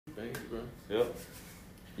Yep.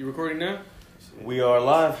 You recording now? We are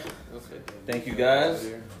live. Okay. Thank you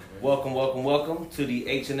guys. Welcome to the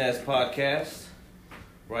H&S podcast.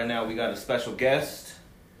 Right now we got a special guest.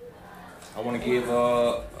 I want to give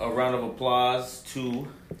a round of applause to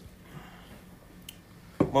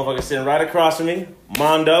motherfucker sitting right across from me,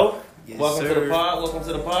 Mondo. Yes, Welcome sir.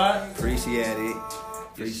 to the pod. Appreciate it.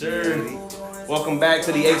 Yes, sir. Welcome back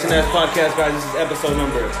to the H&S podcast, guys. This is episode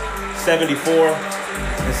number 74.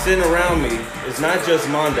 And sitting around me is not just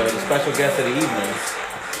Mondo, the special guest of the evening.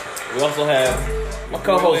 We also have my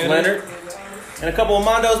co-host Leonard and a couple of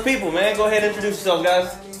Mondo's people, man. Go ahead and introduce yourself,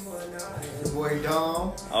 guys. Your boy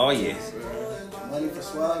Dom. Oh, yes. Money for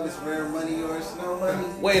swag is rare money or it's no money.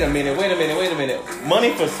 Wait a minute.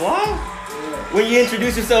 Money for Suave? When you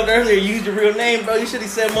introduced yourself earlier, you used your real name, bro. You should have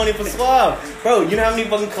said Money for Suave. Bro, you know how many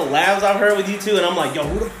fucking collabs I've heard with you two? And I'm like, yo,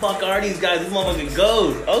 who the fuck are these guys? This motherfucker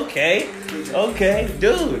goes. Okay.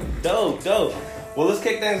 Dude. Dope. Well, let's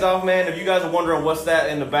kick things off, man. If you guys are wondering what's that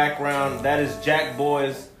in the background, that is Jack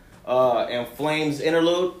Boys and Flames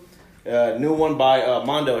interlude. New one by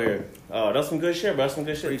Mondo here. That's some good shit, bro. That's some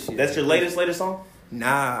good shit. Appreciate That's your latest song?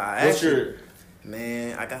 Nah, What's actually,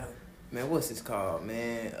 man, what's this called,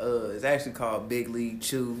 man? It's actually called Big League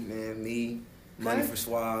Chew, man. Me, Money for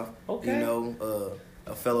Suave. Okay. You know,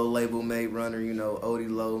 a fellow label mate runner, you know, Odie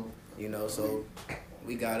Low, you know, so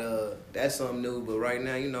we got, that's something new, but right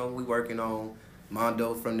now, you know, we working on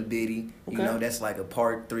Mondo from the Biddy. You Okay. know, that's like a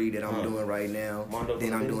part 3 that I'm doing right now. Mondo Then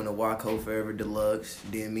from I'm the doing a Waco Forever Deluxe.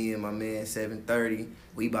 Then me and my man 730,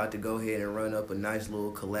 we about to go ahead and run up a nice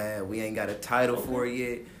little collab. We ain't got a title for it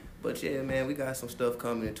yet. But yeah, man, we got some stuff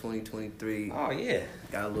coming in 2023. Oh, yeah.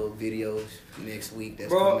 Got a little videos next week that's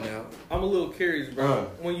Bro, coming out. I'm a little curious, bro. Uh.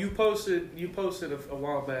 When you posted a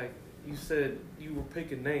while back, you said you were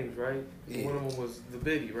picking names, right? Yeah. One of them was the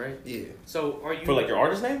Biddy, right? Yeah. So are you For like your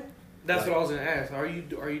artist name? That's like- what I was gonna ask. Are you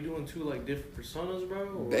doing two like different personas, bro?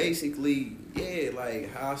 Or? Basically, yeah,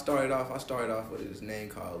 like how I started off with this name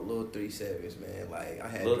called Lil 37s, man. Like I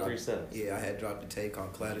had Lil dropped, 37s. Yeah, I had dropped a tape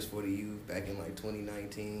called Clatters for the Youth back in like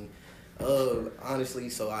 2019. Honestly,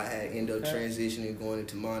 so I had ended up transitioning going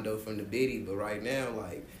into Mondo from the Biddy, but right now,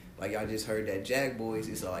 like I just heard that Jack Boys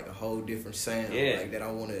is like a whole different sound, Yeah. like that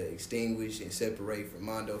I want to extinguish and separate from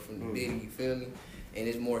Mondo from the Biddy. You feel me? And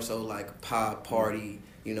it's more so like a pop party,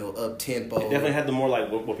 you know, up tempo. It definitely had the more like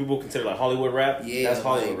what people consider like Hollywood rap. Yeah, That's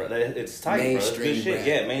Hollywood like rap. It's tight, bro. That's mainstream good shit. rap.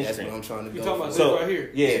 Yeah, mainstream. That's what I'm trying to You go talking about for. So- this right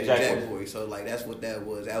here? Yeah, Jack Boy. Boy. So like that's what that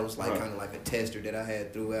was. That was like kind of like a tester that I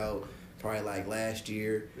had throughout probably like last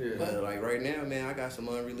year. Yeah. But like right now, man, I got some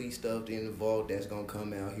unreleased stuff in the vault that's gonna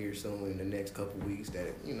come out here soon in the next couple weeks.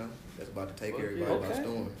 That that's about to take everybody by Okay.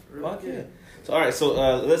 storm. Fuck yeah. So all right,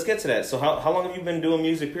 so let's get to that. So how long have you been doing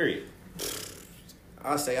music? Period.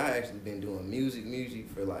 I say I actually been doing music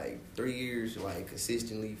for like 3 years, like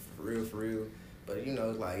consistently for real. But you know,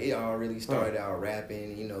 like it all really started out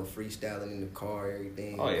rapping, you know, freestyling in the car,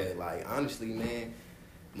 everything. Oh, yeah. But like honestly, man,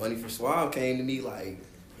 Money for Suave came to me like,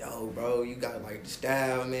 yo, bro, you got like the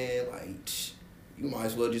style, man. Like, you might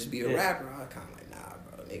as well just be a Yeah. rapper. I was kind of like,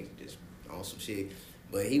 nah, bro, niggas just on some shit.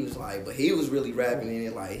 But he was really rapping in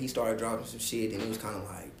it. Like he started dropping some shit, and it was kind of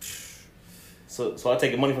like. So I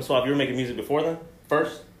take Money from Swap. You were making music before then?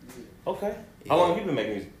 First? Okay. How long have you been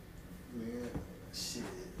making music? Man, shit,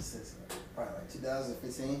 since probably like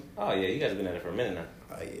 2015, Oh yeah, you guys have been at it for a minute now.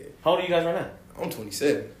 Oh yeah, How old are you guys right now? I'm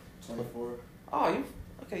 27. 24. Oh,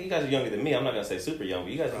 you guys are younger than me. I'm not gonna say super young,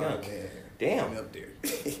 but you guys are young. Man. Damn. I'm up there.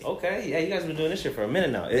 Okay, yeah, you guys have been doing this shit for a minute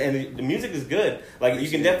now, and the music is good. Like you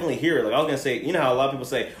can definitely hear it. Like I was gonna say, you know how a lot of people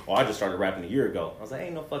say, "Oh, I just started rapping a year ago." I was like,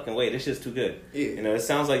 "Ain't no fucking way. This shit's too good." Yeah. You know, it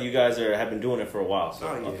sounds like you guys have been doing it for a while. So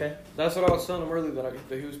Oh, yeah. okay. That's what I was telling him earlier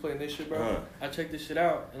that he was playing this shit, bro. Uh-huh. I checked this shit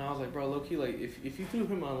out and I was like, bro, low key, like if you threw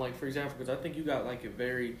him on like for example, because I think you got like a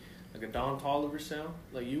Don Toliver sound.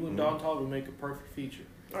 Like you and Don Toliver make a perfect feature.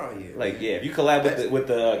 Oh yeah. Like yeah, if you collab with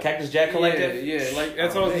the Cactus Jack Collective, Yeah, like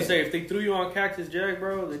that's Oh, what I was man. gonna say. If they threw you on Cactus Jack,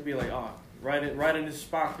 bro, they'd be like, right in his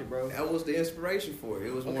pocket, bro. That was the inspiration for it.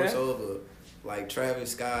 It was more Okay. so of a like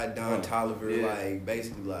Travis Scott, Don Toliver, Yeah. like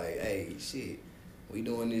basically like, hey, shit, we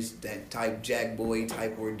doing that type Jack Boy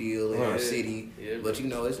type ordeal in our city. Yeah. But you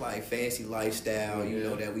know, it's like fancy lifestyle, you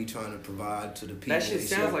know, that we trying to provide to the people. That shit and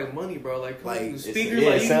sounds like money, bro. Like Like, the speakers, yeah,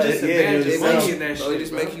 like it you sounds- can just yeah, imagine dude, it money sounds- in that bro, shit, it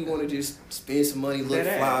just bro. make you want to just spend some money, look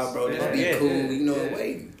Dead fly, ass. bro, just Yeah, be yeah, cool, yeah, you know, yeah.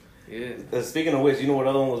 wait. Yeah. Speaking of which, you know what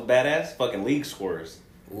other one was badass? Fucking League Scorers.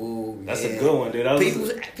 Ooh, That's yeah. a good one, dude. That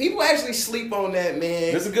was, People actually sleep on that,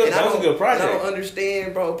 man. That's a good- And that I was a don't- good project. I don't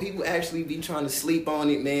understand, bro. People actually be trying to sleep on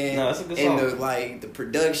it, man. No, that's a good and song. the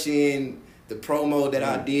production, the promo that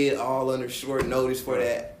I did all under short notice for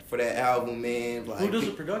for that album, man. Like, Who does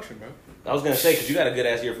the production, bro? I was gonna say because you got a good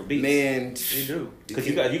ass ear for beats, man? You do. Because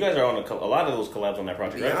you guys are on a lot of those collabs on that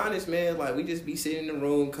project, Be right? honest, man. Like we just be sitting in the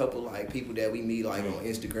room, couple like people that we meet like on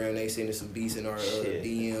Instagram. They sending some beats in our Shit.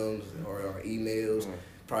 DMs or our emails.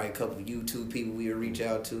 Probably a couple of YouTube people we would reach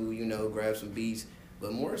out to, you know, grab some beats.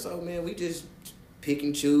 But more so, man, we just pick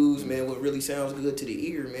and choose, man. What really sounds good to the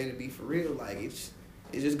ear, man. To be for real, like it's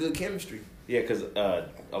just good chemistry. Yeah, because a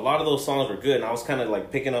lot of those songs were good, and I was kind of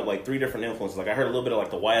like picking up like 3 different influences. Like I heard a little bit of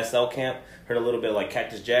like the YSL camp, heard a little bit of like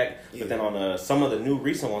Cactus Jack, but then on some of the new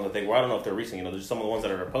recent ones that I don't know if they're recent, you know, there's some of the ones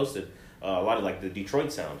that are posted, a lot of like the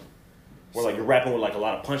Detroit sound, where like you're rapping with like a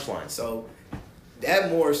lot of punchlines. So that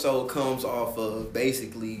more so comes off of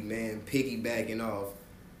basically, man, piggybacking off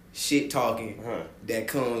shit talking that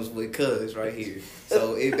comes with Cuz right here.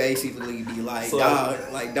 So it basically be like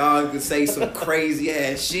dog would say some crazy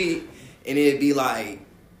ass shit. And it'd be like,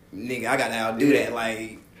 nigga, I gotta outdo that.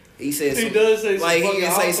 Like he said, He does say some like he fucking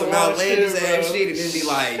can say some wild outlandish shit, ass bro. shit, and it'd be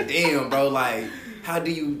like, damn, bro, like how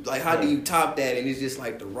do you top that? And it's just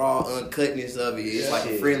like the raw uncutness of it. It's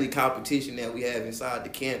like a friendly competition that we have inside the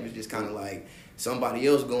camp. It's just kind of like somebody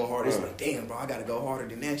else going hard. It's like, damn, bro, I gotta go harder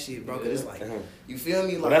than that shit, bro. Cause it's like, you feel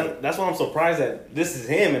me? Like Well, that's why I'm surprised that this is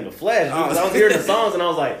him in the flesh. Because I was hearing the songs and I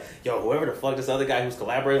was like, yo, whoever the fuck this other guy who's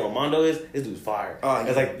collaborating with Mondo is, this dude's fire.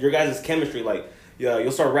 It's like your guys' chemistry, like, yeah,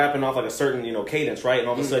 you'll start rapping off like a certain, you know, cadence, right? And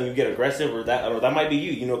all of a sudden you get aggressive, or that might be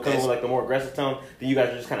you know, coming with like the more aggressive tone. Then you guys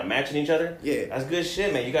are just kind of matching each other. Yeah, that's good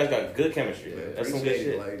shit, man. You guys got good chemistry. Yeah, that's some good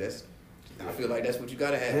shit. Like I feel like that's what you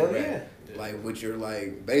gotta have. Hell right? yeah. Like with your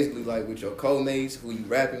basically with your co-mates who you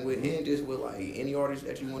rapping with, and just with like any artist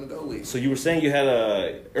that you want to go with. So you were saying you had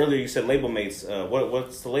earlier you said label mates.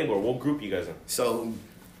 What's the label? Or what group you guys in? So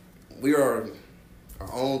we are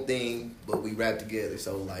our own thing, but we rap together.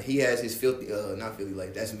 So like he has his not Filthy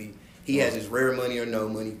Lace, that's me. He has his Rare Money or No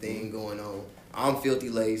Money thing going on. I'm Filthy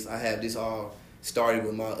Lace. I have this all started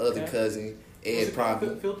with my other cousin Ed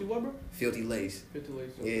Probably. Filthy what, bro? Filthy Lace. Filthy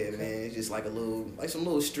Lace. Yeah, man. It's just like some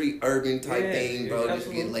little street urban type thing, bro.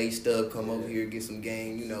 Just get laced up, come over here, get some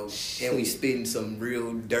game, you know. And we spitting some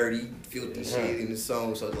real dirty, filthy shit in the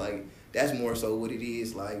song. So like that's more so what it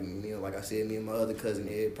is. Like, you know, like I said, me and my other cousin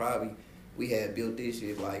Ed Probably, we had built this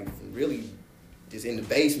shit like really just in the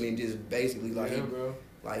basement, just basically like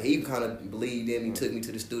he kind of believed in me, took me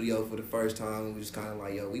to the studio for the first time, and was just kind of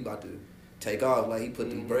like, yo, we about to take off. Like he put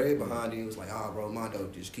the bread behind it. He was like, bro, Mondo,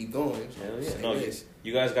 just keep going. Hell yeah. No,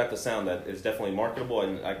 you guys got the sound that is definitely marketable,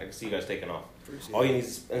 and I can see you guys taking off. Appreciate All you need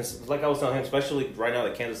is, and like I was telling him, especially right now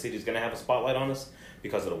that Kansas City is going to have a spotlight on us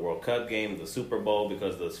because of the World Cup game, the Super Bowl,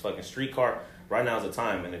 because of this fucking streetcar. Right now is the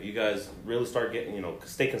time, and if you guys really start getting, you know,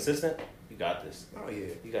 stay consistent, you got this. Oh yeah,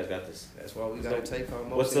 you guys got this. That's why we gotta take our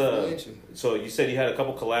most What's influential. So you said you had a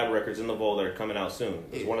couple collab records in the vault that are coming out soon.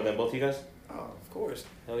 Is one of them both of you guys? Oh, of course.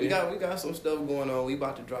 Hell we yeah. got some stuff going on. We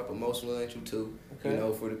about to drop a most influential too. Okay. You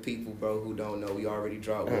know, for the people, bro, who don't know, we already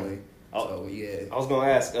dropped one. So yeah. I was gonna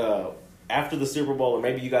ask after the Super Bowl, or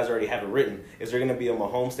maybe you guys already have it written. Is there gonna be a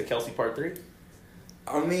Mahomes to Kelsey Part 3?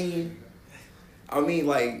 I mean,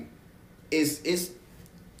 like, it's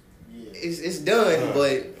done,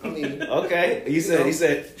 but I mean. Okay, he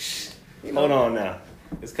said, shh, hold on now,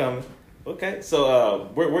 it's coming. Okay, so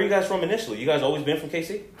where you guys from initially? You guys always been from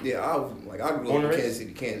KC? Yeah, I grew up in Kansas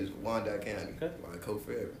City, Kansas, Wyandotte County. Okay. Like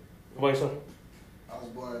co-forever. What about yourself? I was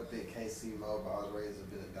born up in KC, Mo, but I was raised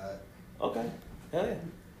up in the dot. Okay, hell yeah.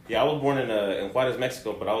 Yeah, I was born in Juarez,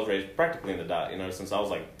 Mexico, but I was raised practically in the dot, you know, since I was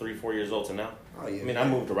like 3-4 years old to now. Oh, yeah. I mean, I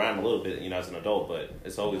moved around a little bit, you know, as an adult, but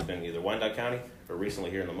it's always been either Wyandotte County or recently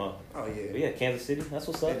here in the Mo. Oh, yeah. But yeah, Kansas City, that's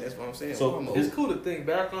what's up. Yeah, that's what I'm saying. So it's cool to think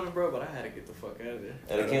back on it, bro, but I had to get the fuck out of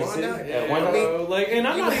there. At Kansas City? Yeah, Wyandotte? bro. Like, and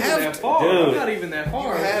I'm not even that far. Dude. I'm not even that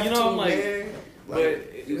far. You know, I'm like, man.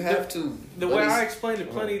 but you have to. The way I explained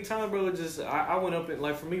it plenty of time, bro, just I went up in,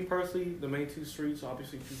 like, for me personally, the main two streets,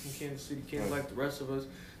 obviously, if you're from Kansas City, Kansas, like the rest of us,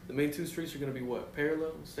 the main two streets are going to be what?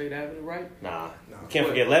 Parallel, State Avenue, right? Nah. Can't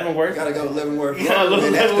forget Leavenworth. Gotta go Leavenworth. Yeah,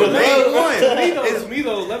 Man, that's the Leavenworth. main one. To me,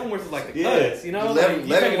 though, Leavenworth is like the cuts, you know? Like,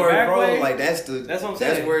 Leavenworth Road, like that's what I'm saying.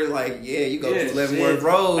 That's where, like, yeah, you go to Leavenworth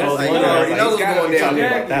Road. That's Like, you already know what's going down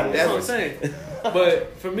there. That's what I'm saying.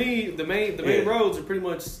 But for me, the main roads are pretty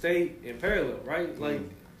much State and Parallel, right? Like,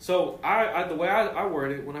 so I the way I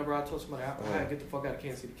word it, whenever I told somebody I had to get the fuck out of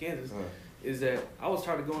Kansas City, Kansas, is that I was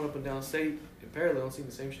tired of going up and down State and Parallel and seeing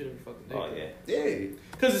the same shit every fucking day. Oh, yeah. Yeah.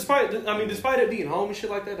 Because despite it being home and shit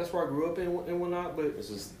like that, that's where I grew up and whatnot, but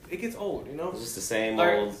it gets old, you know? It's just the same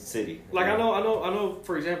like, old city. Like, I know,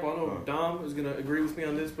 for example, I know Dom is going to agree with me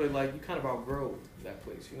on this, but, like, you kind of outgrow that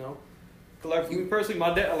place, you know? 'Cause like for me personally,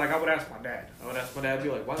 my dad, like I would ask my dad. Be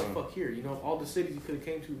like, why the fuck here? You know, all the cities you could have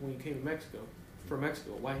came to when you came to Mexico, from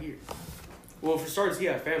Mexico, why here? Well, for starters, he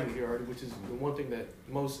had family here already, which is the one thing that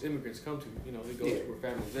most immigrants come to. You know, they go to where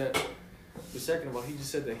family's at. But second of all, he just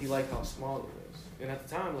said that he liked how small it was. And at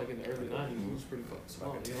the time, like in the early 90s, it was pretty fucking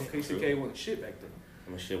small. You know, KCK wasn't shit back then. I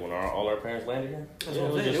mean, shit, when all our parents landed here, That's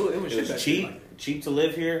what I'm saying. It was cheap to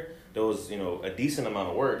live here. There was, you know, a decent amount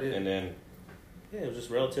of work, Yeah. and then, yeah, it was just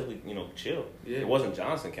relatively, you know, chill. Yeah. It wasn't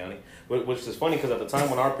Johnson County, which is funny because at the time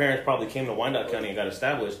when our parents probably came to Wyandotte County and got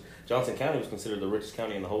established, Johnson County was considered the richest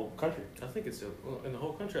county in the whole country. I think it's still, well, in the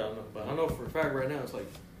whole country, I don't know. But I know for a fact right now it's like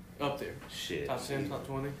up there. Shit. Top 10, top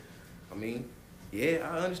 20. I mean, yeah,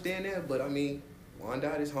 I understand that, but I mean,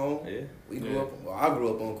 Wyandotte is home. Yeah. We grew up. Well, I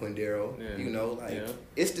grew up on Quindaro. Yeah. You know, like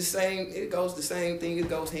it's the same. It goes the same thing. It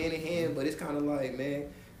goes hand in hand. But it's kind of like, man,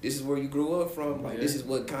 this is where you grew up from. Like this is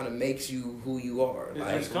what kind of makes you who you are.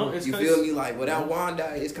 Like you feel me? Like without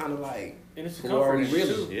Wyandotte, it's kind of like. And it's a who are comfort we in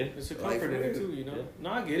it really? too. Yeah. It's a Like, comfort in it too, you know. No,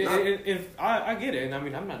 I get it. I get it. And I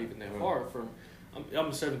mean, I'm not even that far from. I'm a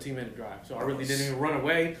 17-minute drive, so I really didn't even run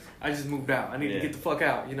away. I just moved out. I need to get the fuck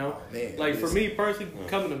out, you know. Oh, man, like for me personally,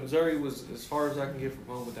 coming to Missouri was as far as I can get from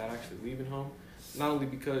home without actually leaving home. Not only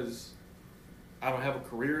because I don't have a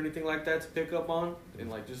career or anything like that to pick up on, and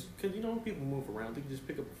like just because you know people move around, they can just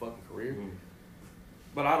pick up a fucking career.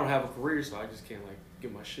 But I don't have a career, so I just can't like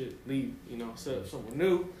get my shit, leave, you know, set up somewhere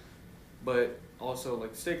new. But also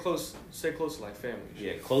like stay close to like family.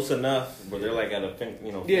 Yeah, close enough where they're like at a,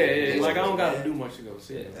 you know. Yeah. Like I don't gotta do much to go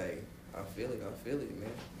see it. Hey, I feel it, man.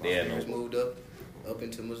 My Yeah, parents moved up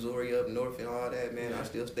into Missouri, up north, and all that, man. I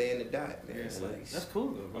still stay in the dot, man. Yeah, It's like, that's cool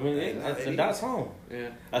though. I mean, the dot's home.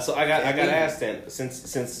 Yeah. So I got asked then,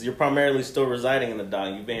 since you're primarily still residing in the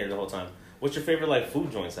dot, you've been here the whole time. What's your favorite like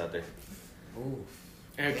food joints out there? ooh.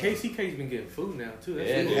 And KCK's been getting food now too. That's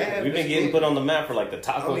Yeah, cool. dude. We've been getting put on the map for like the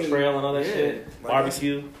taco trail and all that shit. Like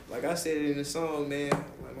Barbecue. Like I said in the song, man,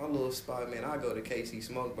 like my little spot, man, I go to KC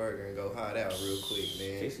Smoke Burger and go hot out real quick,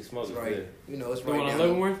 man. KC Smoke is right. good. You know, it's The right one on down.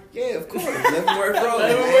 Leavenworth? Yeah, of course. Leavenworth Road.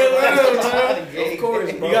 Leavenworth Road, Of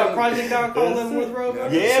course, bro. You got a project out called Leavenworth Road, bro?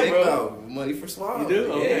 Yeah, bro. No, Money for Swab. You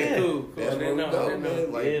do? Okay, Yeah. cool. That's I where didn't we know. I go, didn't know.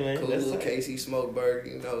 man. Like, Yeah, man, cool that's little tight. KC Smoke Burger,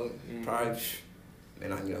 you know. Mm. Probably,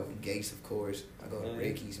 man, I, you know, Gates, of course. I go to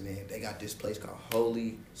Ricky's, man. They got this place called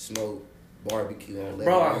Holy Smoke Barbecue on Leavenworth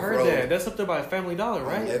Bro, I heard Road. that. That's up there by Family Dollar, On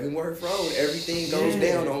right? Leavenworth Road. Everything goes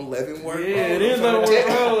down on Leavenworth Road. Yeah, it is I'm trying to Leavenworth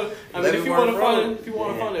tell you. Road. I mean, if you want to Leavenworth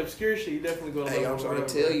find find obscure shit, you definitely go to Hey, I'm Leavenworth trying Road.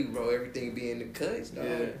 to tell you, bro, everything be in the cuts, dog.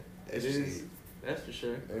 Yeah, That's it is. just it. That's for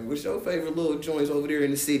sure. And what's your favorite little joints over there in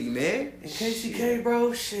the city, man? In KCK,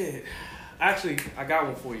 bro, shit. Actually, I got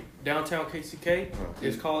one for you. Downtown KCK.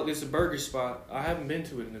 It's a burger spot. I haven't been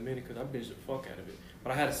to it in a minute because I've been the fuck out of it.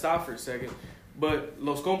 But I had to stop for a second. But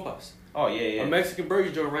Los Compas. Oh yeah. A Mexican burger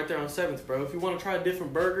joint right there on 7th, bro. If you want to try a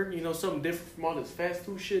different burger, you know, something different from all this fast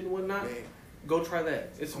food shit and whatnot, Man, go try that.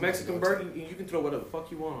 It's a I'm Mexican gonna go burger, and you can throw whatever the fuck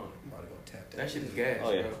you want on it. I'm about to go tap that. That shit is gas,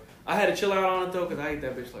 Oh, yeah. bro. I had to chill out on it, though, because I eat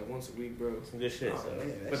that bitch like once a week, bro. Some good shit. Oh, So.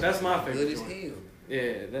 man, But that's my favorite Good as joint. hell.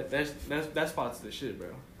 Yeah, that spot's the shit, bro.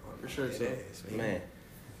 For sure, It so. is, Man.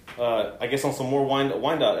 I guess on some more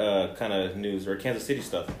Wyandotte kind of news or Kansas City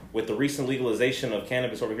stuff. With the recent legalization of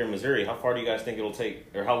cannabis over here in Missouri, how far do you guys think it'll take,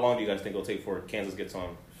 or how long do you guys think it'll take for Kansas gets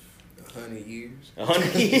on? 100 years.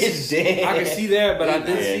 100 years, damn. I can see that, but I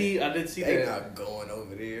Yeah. did see They're that. not going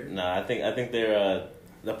over there. Nah, I think they're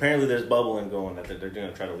apparently there's bubbling going that they're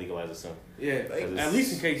gonna try to legalize it soon. Yeah, at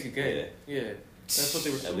least in KCK. Yeah. That's what they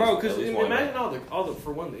were At bro, least- because at least one imagine all the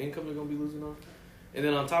for one, the income they're gonna be losing on. And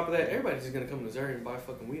then on top of that, everybody's just gonna come to Missouri and buy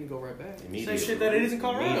fucking weed and go right back. Same Immediately. shit that it is in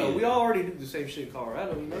Colorado. Immediately. We all already do the same shit in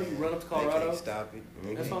Colorado. You know, you run up to They Colorado. can't stop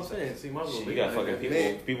it. That's what I'm saying. See, my little We got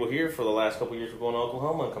fucking people here for the last couple years were going to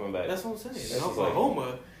Oklahoma and coming back. That's what I'm saying. That's In just like-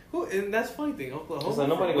 Oklahoma, and that's the funny thing. Oklahoma, It's like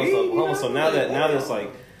nobody for goes to weed, Oklahoma. you So know? now Like, that there's wow. like,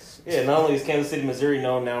 yeah, not only is Kansas City, Missouri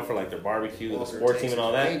known now for like their barbecue, the Walker, sports team, and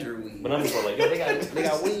all that, Ranger weed. but I'm just like, yo, they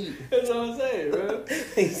got weed. That's what I'm saying, bro.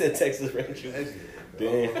 He said Texas Ranger. That's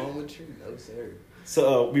Damn. Oklahoma tree, no sir.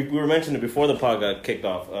 So we were mentioning before the pod got kicked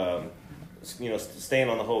off. Staying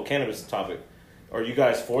on the whole cannabis topic. Are you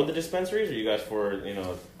guys for the dispensaries? Or are you guys for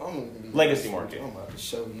legacy market? I'm about to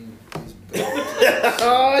show you this.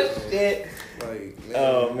 Oh shit! Like, man,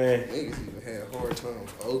 Oh man! niggas even had a hard time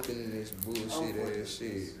opening this bullshit ass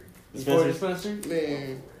shit. Before Dispensaries? dispensary?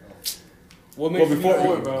 Man, What makes you before-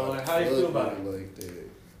 for it, bro? Like, how you feel about it? Like that.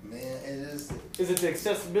 Man, it is. Is it the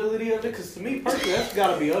accessibility of it? Because to me personally, that's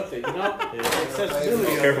got to be up there, you know? Yeah. The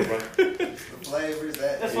accessibility of Careful, it. bro. The flavors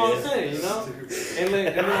That's what I'm saying, you know? And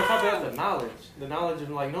then on top of that, the knowledge of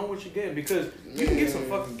like knowing what you're getting, because you can get some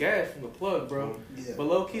fucking gas from the plug, bro. Yeah. But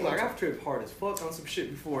low key, like I've tripped hard as fuck on some shit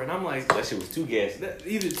before, and I'm like, That shit was too gassy.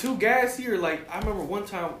 either too gassy or like I remember one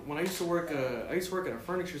time when I used to work at a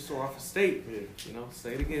furniture store off of State. You know,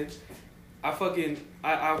 say it again. I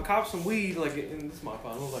copped some weed like in this my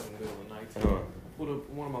fault. It was like in the middle of the night. With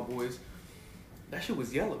one of my boys. That shit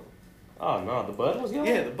was yellow. Oh no, the bud was yellow.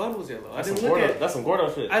 Yeah, the bud was yellow. That's some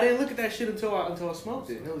Gordo shit. I didn't look at that shit until I smoked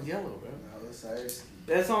it, and it was yellow, bro. No, it's thirsty.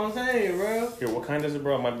 That's all I'm saying, bro. Here, what kind is it,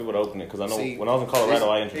 bro? I might be able to open it because I know See, when I was in Colorado,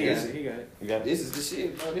 I He introduced got it. it. He got it. You got it. This is the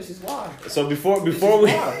shit, bro. This is why. So before we Tell me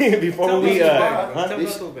about those bags. huh? Tell me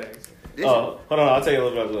about those bags. Oh, hold on. I'll tell you a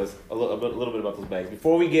little bit about those. A little bit about those bags.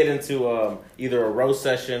 Before we get into either a roast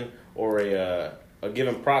session or a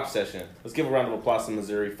given prop session, let's give a round of applause to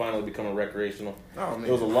Missouri finally becoming recreational. Oh man.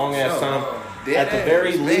 It was a long ass time. Dead At the ass,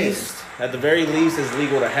 very man. least, it's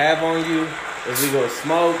legal to have on you. It's legal to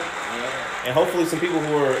smoke, and hopefully, some people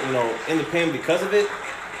who are in the pen because of it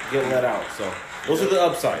get let out. So those are the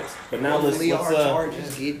upsides. But now Hopefully our let's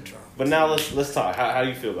charges get dropped. but now let's talk. How do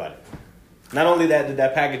you feel about it? Not only that, did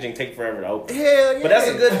that packaging take forever to open? Hell yeah. But that's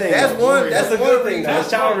a good thing. That's though. one. That's a one good thing. thing.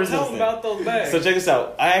 That's child Tell resistant. me about those bags. So check this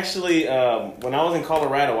out. I actually, when I was in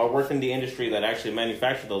Colorado, I worked in the industry that actually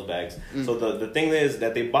manufactured those bags. So the thing is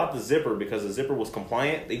that they bought the zipper because the zipper was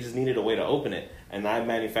compliant. They just needed a way to open it, and I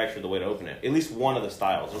manufactured the way to open it. At least one of the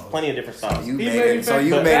styles. There's plenty of different styles. You He made it. So you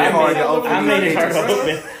manufactured- made it hard to I open. I made it hard to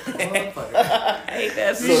Motherfucker. open. Hey,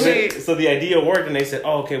 that's So the idea worked, and they said,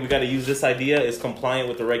 "Oh, okay, we got to use this idea. It's compliant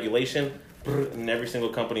with the regulation." And every single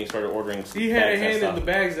company started ordering. He had bags that handed style. the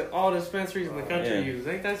bags that all dispensaries in the country Yeah. use.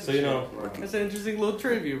 Ain't that some So, you shit? know- That's an interesting little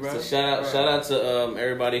trivia, bro. So shout out to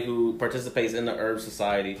everybody who participates in the Herb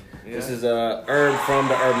Society. Yeah. This is Herb from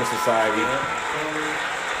the Urban Society.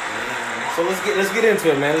 So let's get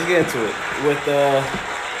into it, man. Let's get into it with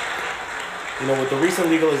with the recent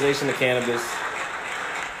legalization of cannabis.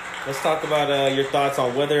 Let's talk about your thoughts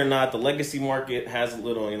on whether or not the legacy market has a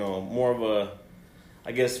little, more of a,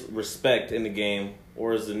 I guess, respect in the game,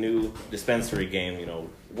 or is the new dispensary game,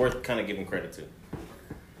 worth kind of giving credit to?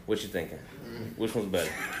 What you thinking? Which one's better?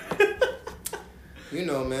 Man,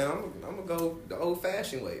 I'm gonna go the old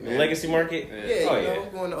fashioned way, The man. legacy market? Yeah, Oh,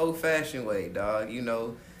 I'm going the old fashioned way, dog.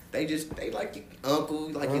 They like your uncle,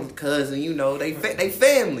 like your cousin. They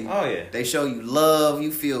family. Oh, yeah. They show you love.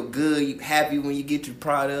 You feel good. You happy when you get your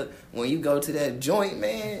product. When you go to that joint,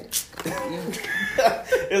 man.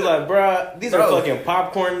 It's like, bruh, these are Bro. fucking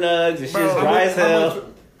popcorn nugs. This Bro, shit's how dry as hell.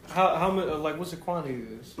 How much? Like, what's the quantity of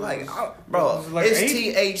this? Bro, Is it like it's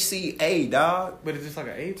eight? THCA, dog. But it's just like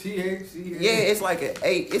an 8. THC. Yeah, it's like an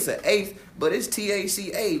 8. It's an 8th, but it's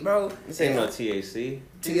THCA, bro. This ain't no THC.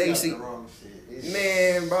 THC. Wrong shit. It's-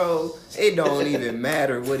 Man, bro, it don't even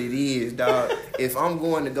matter what it is, dog. If I'm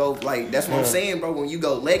going to go, that's what I'm saying, bro. When you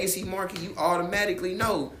go legacy market, you automatically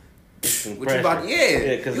know what you about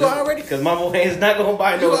to, Because my boy is not gonna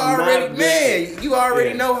buy no. you already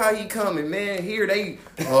Yeah. know how he coming, man. Here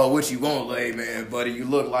what you want, lay, man, buddy? You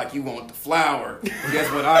look like you want the flower.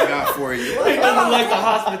 Guess what I got for you? He doesn't like the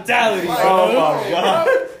hospitality, Like, bro. Oh my god.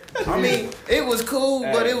 I mean, it was cool,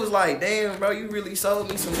 but Hey. it was like, damn, bro, you really sold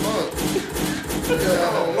me some funk.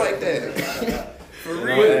 I don't like that. For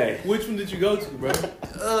real. Hey. Which one did you go to, bro?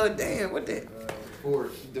 Damn, what that?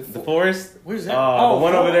 Forest. The forest. Where's that? The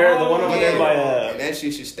one over there. The one over there by And that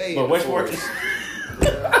shit should stay. But in the which forest.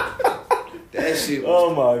 That shit was.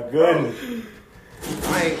 Oh my goodness.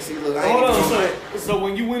 I ain't see. Look, I Hold ain't on, even- so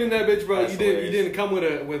when you went in that bitch, bro, That's you hilarious. didn't come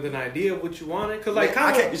with an idea of what you wanted, cause like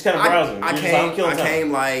Man, kind of just kinda browsing. I You're just out killing time.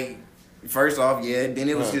 came like first off, yeah. Then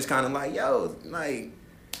it was Huh. just kind of like, yo, like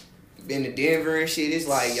been to Denver and shit. It's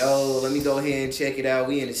like, yo, let me go ahead and check it out.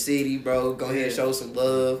 We in the city, bro. Go ahead and show some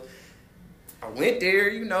love. I went there,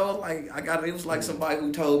 it was like somebody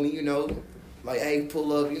who told me, like, hey,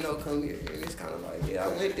 pull up, come here. And it's kind of like, yeah, I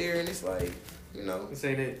went there and it's like, this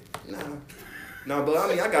ain't it. nah, but I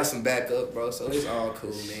mean, I got some backup, bro. So it's all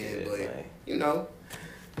cool, man. Shit, But man.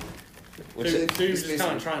 So you was just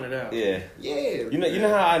kind of trying it out. Yeah. Yeah. You know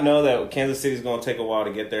how I know that Kansas City's gonna take a while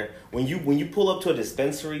to get there? When you pull up to a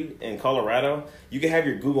dispensary in Colorado, you can have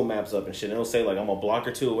your Google Maps up and shit, and it'll say like I'm a block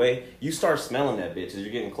or two away. You start smelling that bitch as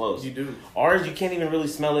you're getting close. You do. Ours, you can't even really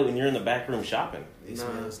smell it when you're in the back room shopping. It Nah.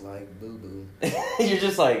 smells like boo boo. You're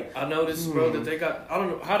just like, I noticed, bro, that they got. I don't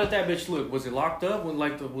know. How did that bitch look? Was it locked up?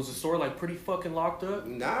 Was the store like pretty fucking locked up?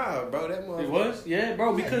 Nah, bro, that motherfucker. It was, yeah,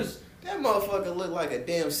 bro. Because That motherfucker looked like a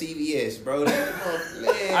damn CVS, bro. That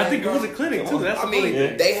man. I think bro. it was a clinic too. That's I the mean, funny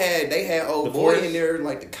thing. they had old The boy Forest? in there,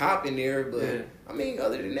 like the cop in there, but Yeah. I mean,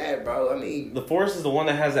 other than that, bro, I mean, The Forest is the one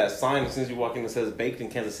that has that sign as soon as you walk in that says baked in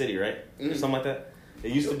Kansas City, right? Or Mhm. something like that.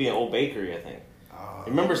 It used to be an old bakery, I think.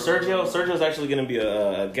 Remember Sergio? Sergio's actually going to be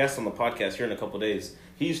a guest on the podcast here in a couple days.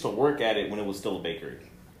 He used to work at it when it was still a bakery.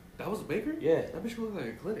 That was a bakery? Yeah. That bitch looked like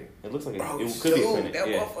a clinic. It looks like bro, it could be a dude, clinic. that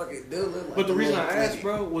Yeah. motherfucker do look like But the a reason I little asked,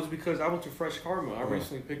 clinic. bro, was because I went to Fresh Karma. I Mhm.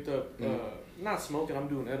 recently picked up, Mhm. not smoking, I'm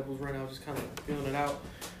doing edibles right now, just kind of feeling it out.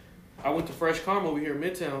 I went to Fresh Karma over here in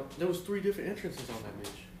Midtown. There was 3 different entrances on that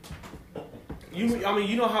bitch. I mean,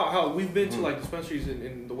 you know how we've been to like dispensaries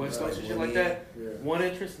in the West Coast and shit like that. Yeah. One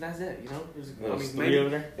entrance and that's it. You know, There I was mean, 3 over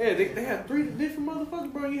there? yeah, they had 3 different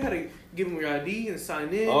motherfuckers, bro. You had to give them your ID and sign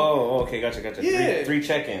in. Oh, okay, gotcha. Yeah. Three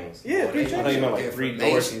check-ins. Yeah, Boy, 3 they I thought you meant like want 3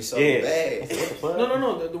 information doors. so Yeah. bad. What the fuck?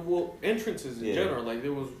 No. The entrances in Yeah. general. Like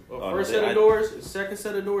there was a Oh, first no, set I- of doors, a second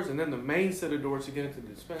set of doors, and then the main set of doors to get into the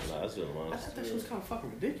dispensary. Nah, that's really I honest. thought that shit was kind of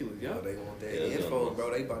fucking ridiculous, yo. They want that Yeah, that's info, what-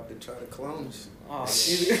 bro. They about to try to clone us.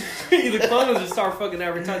 Either clone us or start fucking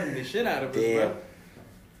advertising the shit out of us, Damn. bro.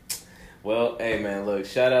 Well, hey man, look,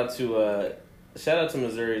 shout out to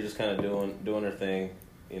Missouri, just kind of doing her thing.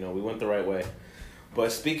 You know, we went the right way.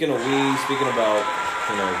 But speaking of weed, speaking about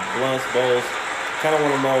blunts, bowls, kind of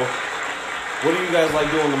want to know, what do you guys like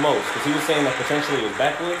doing the most? Because he was saying that potentially it was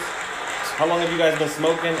backwoods. How long have you guys been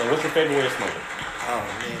smoking, and what's your favorite way of smoking?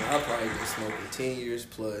 Oh man, I've probably been smoking 10 years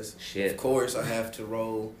plus. Shit. Of course, I have to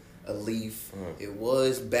roll a leaf. Mhm. It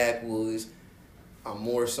was backwoods. I'm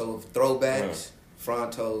more so of throwbacks,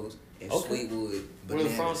 frontos, and Okay. Sweetwood. What are the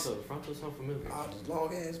Bananas. Frontos? Frontos sound familiar. Oh, the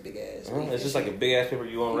long ass, big ass. It's just like a big ass paper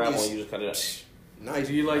you unravel just- and you just cut it out. Nice.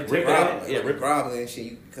 Do you like Rip take it out? out? Yeah, rip it. Grobbling and shit.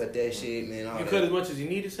 You can cut that shit, man. All You that. cut as much as you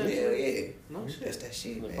need, essentially? Hell yeah. No That's shit. that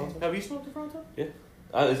shit, The man. Fronto? Have you smoked the Fronto?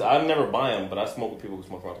 I never buy them, but I smoke with people who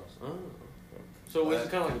smoke frontos. Oh. So is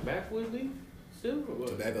it kind of like a backwood leaf still? Or what?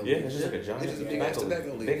 Tobacco Yeah, leaf. it's just like a giant It's just a big ass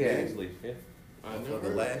tobacco leaf. Big man. ass leaf, yeah. I never Motherfucker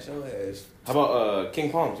heard. lash your ass. How about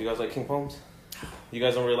King Palms? You guys like King Palms? You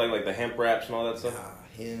guys don't really like the hemp wraps and all that stuff?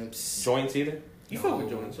 Nah, hemps. Joints either? You fuck with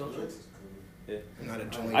joints, don't you? Not a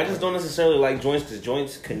joint. I just don't necessarily like joints because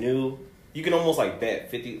joints canoe. You can almost like bet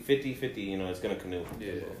 50-50, you know, it's going to canoe.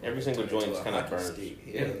 Yeah. Every single joint To is a kind of hockey burns. stick.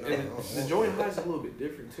 And, Hell no, I and don't the want joint that. high's a little bit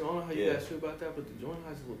different too. I don't know how you Yeah. guys feel about that, but the joint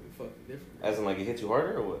high's a little bit fucking different. As in, like, it hits you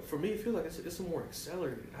harder or what? For me, I feel like it's a more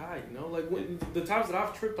accelerated high. You know, like when, the times that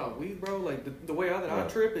I've tripped on weed, bro. Like the way that I Yeah.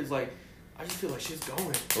 trip is like I just feel like shit's going.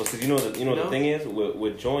 Well, because you know what You the know? thing is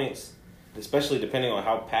with joints, especially depending on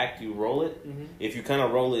how packed you roll it. Mm-hmm. If you kind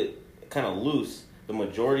of roll it kind of loose, the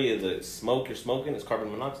majority of the smoke you're smoking is carbon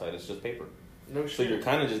monoxide. It's just paper, No so shit. you're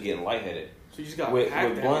kind of just getting lightheaded. So you just got With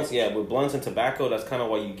packed out. blunts, yeah, with blunts and tobacco, that's kind of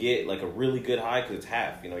why you get like a really good high because it's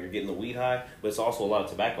half. You know, you're getting the weed high, but it's also a lot of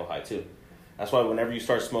tobacco high too. That's why whenever you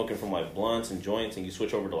start smoking from like blunts and joints and you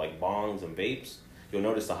switch over to like bongs and vapes, you'll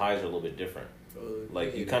notice the highs are a little bit different.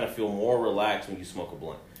 Like you kind of feel more relaxed when you smoke a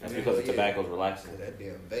blunt. That's because the tobacco's relaxing. That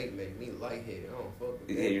damn vape make me lightheaded. I don't fuck with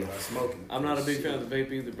Yeah, that you're- when I'm smoking. I'm not a big fan of the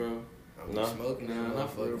vape either, bro. I'm No? smoking. Nah, that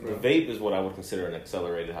not for real, motherfucker. The bro. vape is what I would consider an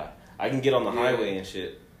accelerated high. I can get on the Yeah. highway and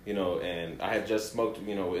shit, you know, and I had just smoked,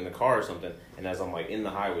 you know, in the car or something, and as I'm like in the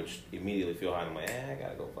highway, which immediately feel high, and I'm like, I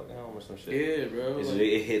gotta go fucking home or some shit. Yeah, bro. It's- Like,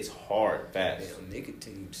 it hits hard, fast. Damn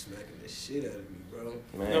nicotine smacking the shit out of me, bro.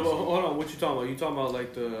 Man, no, but hold on. What you talking about? You talking about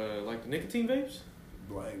like the nicotine vapes?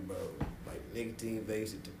 Like, bro, like nicotine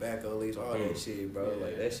vapes and tobacco leaves, all that Mm. shit, bro. Yeah.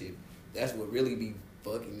 Like that shit. That's what really be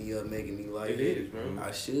fucking me up, making me like It is, bro.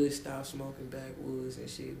 I should stop smoking backwoods and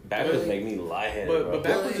shit. backwoods but make me lightheaded, But bro. but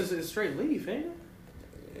backwards is straight leaf, ain't it?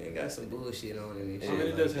 it got some bullshit on it and I shit. mean, it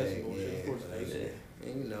like does have that. some bullshit, of course it like does. that.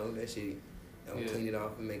 And you know that shit. Don't Yeah. clean it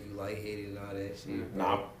off and make you lightheaded and all that shit. Mm. bro.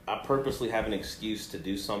 Nah, I purposely have an excuse to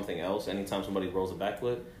do something else anytime somebody rolls a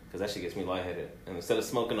backwood, because that shit gets me lightheaded. And instead of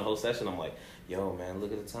smoking the whole session, I'm like, yo, man,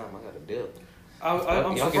 look at the time. I got to dip. I'm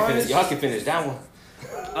y'all surprised. can finish that one.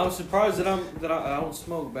 I'm surprised that I don't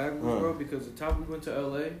smoke backwards, Huh. bro. Because the time we went to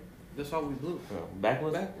LA, that's how we blew.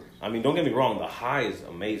 Backwards? Backwards. I mean, don't get me wrong. The high is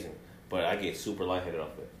amazing, but I get super lightheaded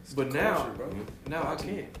off it. It's But the now- culture, bro. Now I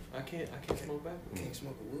can't smoke backwards. You can't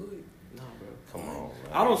smoke a wood. No, bro. Come on, man.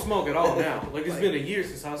 I don't smoke at all now. Like it's Like- been a year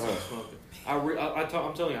since I started smoking.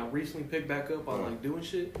 I'm telling you, I recently picked back up on like doing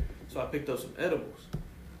shit. So I picked up some edibles,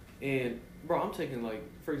 and bro, I'm taking like,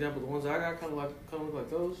 for example, the ones I got kind of look like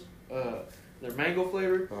those. They're mango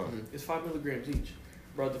flavored. Uh-huh. It's 5 milligrams each.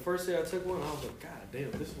 Bro, the first day I took one, I was like, God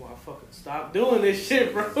damn, this is why I fucking stopped doing this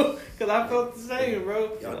shit, bro. Because I felt the same,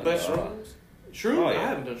 bro. Y'all do But shrooms? shrooms, Oh, I yeah.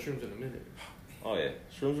 haven't done shrooms in a minute. Oh, yeah.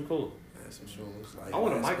 Shrooms are cool. like some shrooms. Like I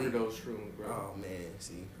want a last week. microdose shroom, bro. Oh man,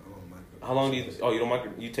 see, I want microdose. How long do you? Oh, you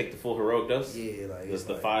don't you take the full heroic dose? Yeah, like It's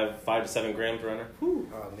the like, 5 to 7 grams runner. Oh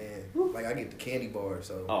man, like I get the candy bar,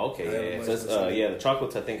 so. Oh, I okay, have yeah. much So it's, to say. yeah, the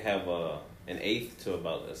chocolates I think have an eighth to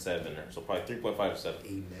about a 7, or so probably 3.5 to 7.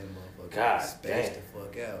 Eating that motherfucker. God spaced damn. the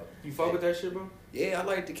fuck out. You fuck with that shit, bro? Yeah, I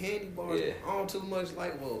like the candy bars. Yeah. I don't too much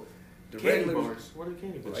like the Candy regular bars. What are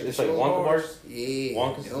candy bars? It's the like shroom Wonka bars? Yeah,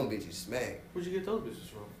 Wonkas? them bitches smack. Where'd you get those bitches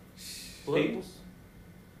from? Peoples?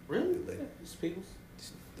 Really? It's Peoples?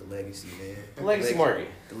 The legacy, man. The legacy market.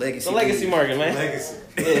 The legacy. The legacy market, man. Legacy.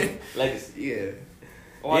 Yeah, legacy. Yeah.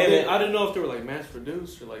 Oh, Yeah, I didn't know if they were like mass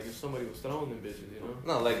produced or like if somebody was throwing them bitches, you know?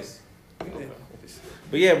 No, legacy. Okay.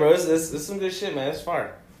 But yeah, bro, it's some good shit, man. It's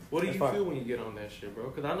fire. What do That's you fine. feel when you get on that shit, bro?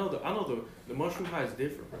 Because I know the mushroom high is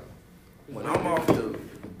different, bro. It's When very I'm off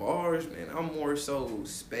different. the bars, man, I'm more so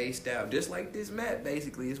spaced out. Just like this map,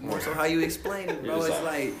 basically. It's more so how you explain it, bro. You're It's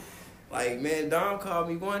just like, man, Dom called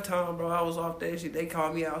me one time, bro. I was off that shit. They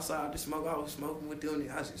called me outside to smoke. I was smoking with them.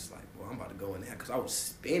 I was just like, boy, I'm about to go in there. Because I was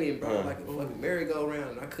spinning, bro, like a fucking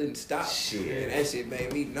merry-go-round. And I couldn't stop. Shit. And that shit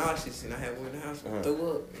made me nauseous. And I had went in the house and threw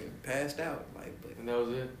up and passed out. Like, but And that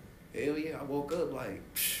was it. hell yeah, I woke up like,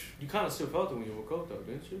 You kind of still felt it when you woke up, though,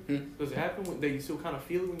 didn't you? Does it happen that you still kind of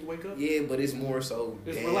feel it when you wake up? yeah, but it's more so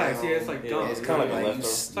It's down. relaxed, yeah, it's like dumb. It's kinda like a you leftover.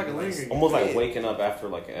 s- like a lingering. Almost like yeah. waking up after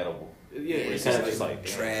like an edible. Yeah, Yeah, It's it's kind of just just like, like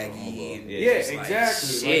draggy and Yeah, yeah, it's like, exactly,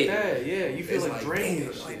 shit. like that. Yeah, you feel It's like drained damn,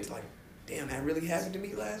 and shit. like, damn, that really happened to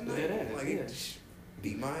me last night. Dead ass, like yeah. it just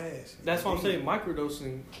beat my ass. That's why I'm saying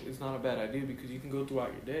microdosing is not a bad idea because you can go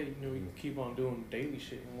throughout your day. You know, you can keep on doing daily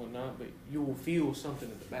shit and whatnot, but you will feel something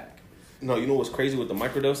in the back. No, you know what's crazy with the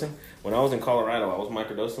microdosing? When I was in Colorado, I was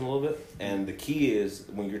microdosing a little bit, and the key is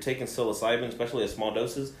when you're taking psilocybin, especially at small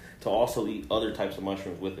doses, to also eat other types of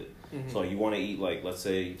mushrooms with it. So you want to eat like, let's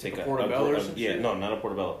say, you take a portobello or some yeah, shit? no, not a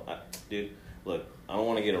portobello. Dude, look, I don't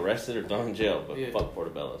want to get arrested or thrown in jail, but Yeah. fuck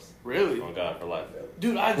portobellos. Really? On God for life.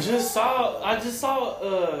 Dude, I just saw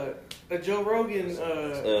a Joe Rogan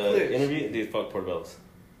clip. Interview, dude, fuck portobellos.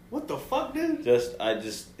 What the fuck, dude?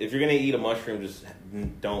 If you're gonna eat a mushroom, just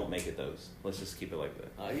don't make it those. Let's just keep it like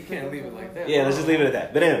that. You can't leave it like that. Yeah, let's just leave it at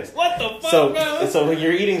that. But anyways, What the fuck, so bro? so when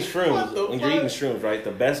you're eating What shrooms, the when you're eating fuck? shrooms, right?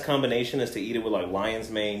 The best combination is to eat it with like lion's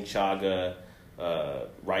mane, chaga,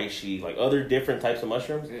 reishi, like other different types of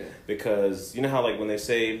mushrooms. Yeah. Because you know how like when they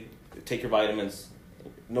say take your vitamins,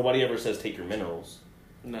 nobody ever says take your minerals.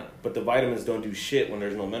 No. But the vitamins don't do shit when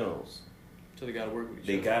there's no minerals. So they gotta work with each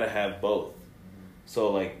They other. gotta have both.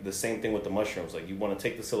 So like the same thing with the mushrooms. Like you want to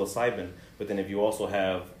take the psilocybin, but then if you also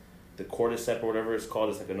have the cordyceps or whatever it's called,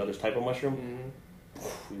 it's like another type of mushroom.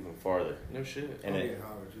 Mm-hmm. Even farther. No shit. And I'm it, getting high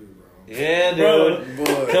with you, bro. yeah, Bro, dude.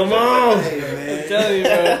 Boy, Come on. Hey, I'm man. telling you,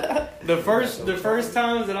 bro. The first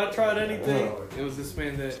times that I tried anything, it was this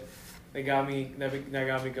man that got me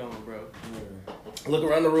going, bro. Look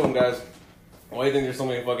around the room, guys. Why do you think there's so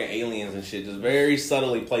many fucking aliens and shit, just very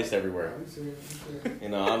subtly placed everywhere? You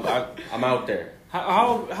know, I'm out there.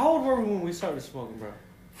 How old were we when we started smoking, bro?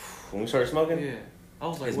 When we started smoking, Yeah, I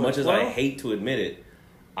was like, as what, much as I 12? hate to admit it,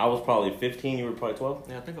 I was probably 15. You were probably 12.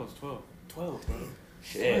 Yeah, I think I was 12. 12, bro.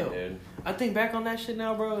 Shit, 12. dude. I think back on that shit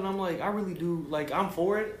now, bro, and I'm like, I really do. Like, I'm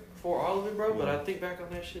for it, for all of it, bro. But I think back on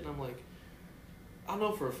that shit, and I'm like, I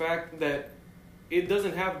know for a fact that it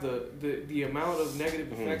doesn't have the amount of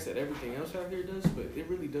negative effects that everything else out here does, but it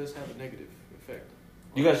really does have a negative effect.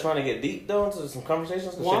 You guys trying to get deep though into some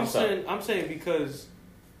conversations? Well, I'm saying because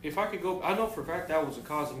if I could go, I know for a fact that was the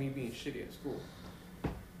cause of me being shitty at school.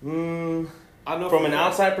 I know From for an a fact.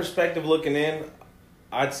 outside perspective looking in,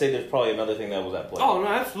 I'd say there's probably another thing that was at play. Oh no,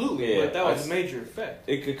 absolutely, Yeah, but that was a major effect.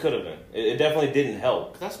 It could have been. It definitely didn't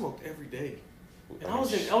help. Cause I smoked every day, and I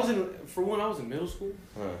was in middle school,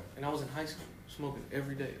 and I was in high school smoking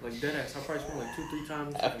every day, like dead ass. I probably smoked like 2-3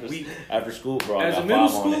 times a week. After school, bro. I As a got middle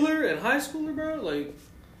 5 on it. schooler and high schooler, bro, like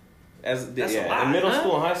That's a lot, in middle huh?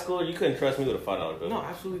 school and high school, you couldn't trust me with a $5 bill. no,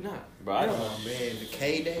 absolutely not. bro. I Oh man, the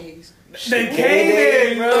K days. The K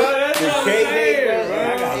days, bro. That's The what I'm K saying, days, bro.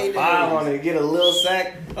 I got 5 on it. Get a little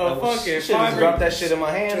sack. Oh, fucking shit, just five. drop that shit in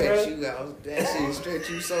my hand, Stretch bro. you out. That shit stretch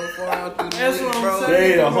you so far out through the That's week, what I'm bro. saying. There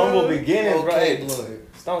you go, bro. humble beginnings, bro. Okay, Hey, blood.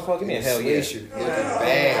 Stone's fucking me. Hell yeah. Swisher. Looking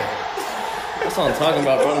bad. That's what I'm talking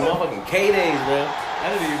about, bro. The motherfucking K days, bro. I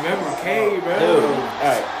didn't even remember K, bro. Dude,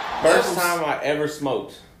 alright. First was- time I ever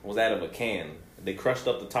smoked was out of a can. They crushed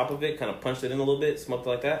up the top of it, kind of punched it in a little bit, smoked it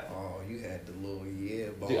like that. Oh, you had the little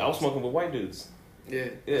balls. Dude, I was smoking with white dudes. Yeah,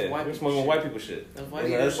 Yeah, that's white we were people smoking with shit. white people shit. That's white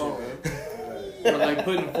You know, people that's- shit, bro. Or like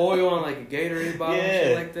putting foil on like a Gatorade bottle and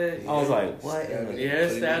shit like that. I was like, what? Yeah,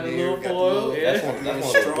 stabbed a little foil. Yeah. That's one of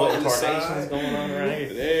the butt incarnations going on right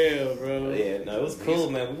here. Damn, bro. Yeah, no, it was cool,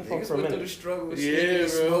 man. We can fuck Niggas for a went through the minute. struggle with Yeah,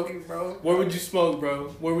 shit, bro. smoking, bro. Where would you smoke, bro?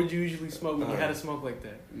 Where would you usually smoke when you had to smoke like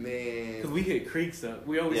that? Man. Cause we hit creeks up.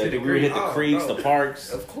 We always Yeah, hit dude, the we would hit creek. the creeks, bro. the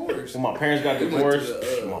parks. Of course. When my parents got We went divorced,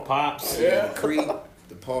 to the, my pops. Yeah, the creek,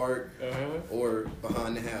 the park, Uh-huh. or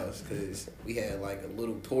behind the house, cause we had like a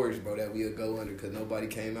little torch, bro, that we would go under, cause nobody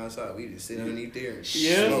came outside. We just sit underneath there and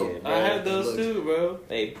Yeah, smoke. bro. I had those Look. too, bro.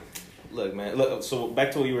 Hey, look, man. Look, so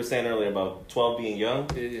back to what you were saying earlier about 12 being young.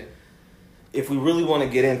 Yeah, If we really want to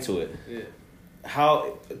get into it, yeah.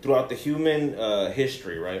 how throughout the human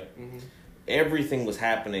history, right? Mm-hmm. Everything was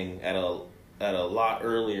happening at a lot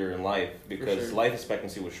earlier in life because sure. life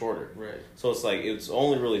expectancy was shorter. Right. So it's like it's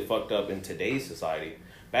only really fucked up in today's society.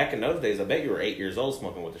 Back in those days, I bet you were 8 years old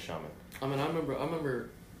smoking with the shaman. I mean, I remember,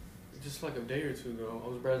 just like a day or two ago, I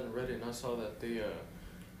was browsing Reddit and I saw that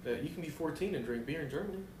that you can be 14 and drink beer in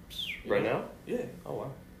Germany. You Right know? now? Yeah. Oh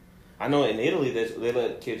wow. I know in Italy they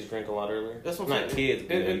let kids drink a lot earlier. That's what I'm Not saying. kids,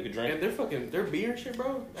 but and, you could drink. And their beer and shit,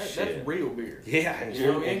 bro. That's Shit. real beer. Yeah, in You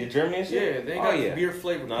know what I Germany, mean? in Germany and shit. Yeah, they ain't got yeah. beer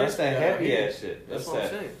flavored. No, that's that heavy ass shit. That's That's what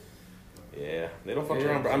I'm that. saying. Yeah, they don't fuck Yeah.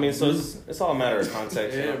 around. Bro. I mean, so it's all a matter of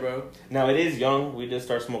context. you Yeah, know? bro. Now it is young. We did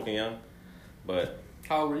start smoking young, but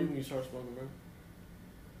How old were you when you started smoking, bro?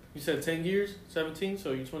 You said 10 years, 17.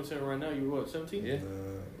 So you're 27 right now. You what, 17? yeah,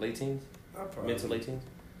 late teens, I probably, mid to late teens.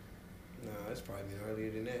 Nah, it's probably been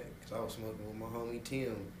earlier than that. Cause I was smoking with my homie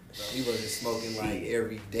Tim. So he wasn't smoking like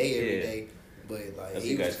every day, but like As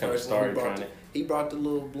he you was guys the kind of first one who started brought trying the, it. he brought the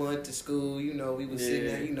little blunt to school. You know, we was sitting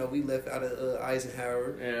Yeah. there. You know, we left out of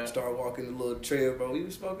Eisenhower. Yeah. Started walking the little trail, bro. We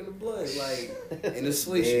was smoking the blunt like in the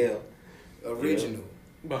switch, Yeah, original.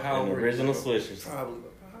 But how and old the were you, original bro? swishers. Probably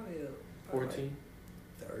 14.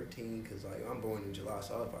 13, cause like I'm born in July,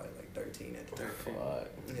 so I was probably like 13 at the time. 13. Fuck.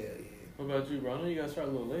 Hell yeah. What about you, bro? I know you got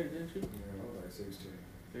started a little later, didn't you? Yeah, I was like 16.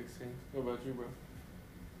 16. What about you, bro?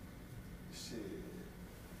 Shit.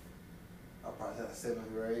 I probably had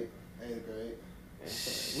 7th grade, 8th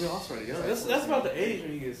grade. We all started young. That's about the age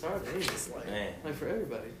when you get started. Ain't it? It's like, Man, Like for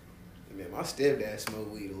everybody. man, my stepdad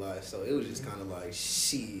smoked weed a lot, so it was just kind of like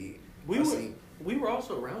shit. We were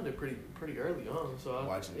also around it pretty early on, so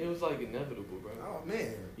Watching it was like inevitable, bro. Oh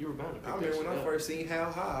man, You were bound to pick I that remember shit when I up. first seen How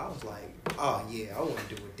High, I was like, oh yeah, I want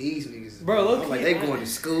to do what these niggas is Bro, doing. look, I'm like he- they going to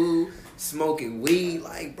school, smoking weed,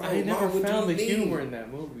 like bro. I ain't never Mom, what found do the you mean? humor in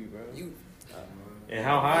that movie, bro. You and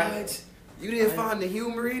how high? what? You didn't find the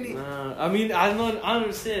humor in it? Nah, I mean, I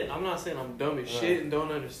understand. I'm not saying I'm dumb as shit and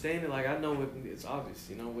don't understand it. Like, I know what it's obvious,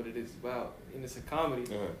 you know, what it is about. And it's a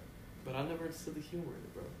comedy. But I never understood the humor in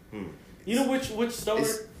it, bro. You know which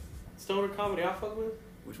stoner comedy I fuck with?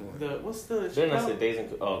 Which one? What's the Then I Chappelle? said Days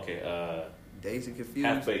and okay, Dazed and Confused.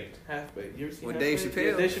 Half Baked. Half-Baked. You ever seen With Half-Baked? Dave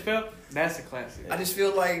Chappelle? Yeah, Dave Chappelle? That's a classic. I just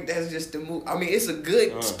feel like that's just the movie. I mean, it's a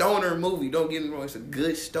good stoner movie. Don't get me wrong, it's a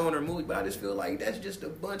good stoner movie. But I just feel like that's just a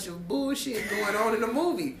bunch of bullshit going on in the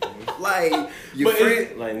movie. Like your But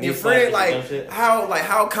friend, like your knee friend, slapping and shit?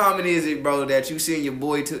 how common is it, bro, that you send your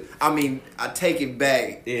boy to? I mean, I take it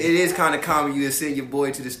back. Yeah. It is kind of common you to send your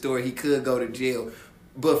boy to the store. He could go to jail,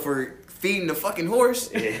 but for feeding the fucking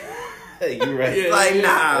horse. Yeah, you right. Yeah. Like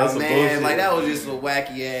nah, That's some man. bullshit. Like that was just some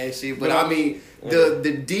wacky ass shit. But But I mean,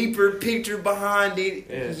 the deeper picture behind it,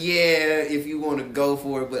 Yeah. if you want to go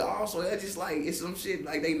for it. But also, that's just like it's some shit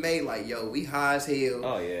like they made like, yo, we high as hell.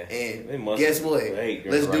 Oh yeah. They And must guess what? Hey,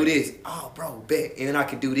 you're Let's do right. this. Oh, bro, bet. And I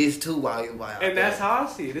can do this too while And that's how I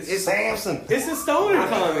see it. It's Samson. It's a stoner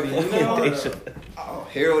comedy, you know? They should- oh,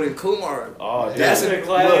 Harold and Kumar. Oh, dude. That's a a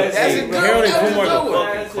classic. That's a Hey, good. Harold and that was a Kumar's a good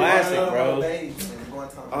one. fucking classic, bro.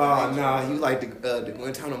 Oh nah, you like the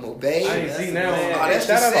Guantanamo Bay? I ain't seen that Oh, one. that's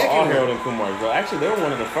Shout the out to second all one. Harold and Kumar, bro. Actually, they were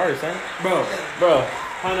one of the first, huh? Bro, Bro.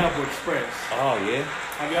 Pineapple Express. Oh yeah.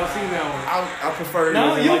 Have y'all seen that one? I prefer.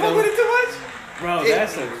 No, you don't like fuck them? with it too much? Bro,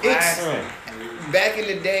 that's a it's- classic. Back in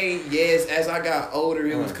the day, yes. As I got older,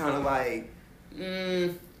 it was kind of like,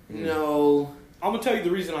 no. I'm gonna tell you the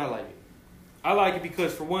reason I like it. I like it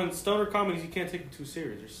because for one, stoner comedies you can't take them too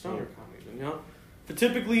serious. They're stoner comedies, you know. But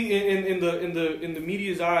typically in the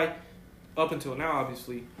media's eye, up until now,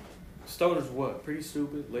 obviously, stoners were what? Pretty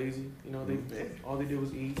stupid, lazy. You know, all they did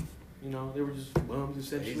was eat. You know, they were just bums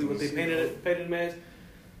essentially. What they painted them as.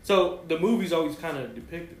 So the movies always kind of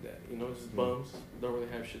depicted that. You know, just bums, don't really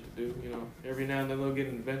have shit to do. You know, every now and then they'll get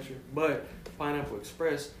an adventure. But Pineapple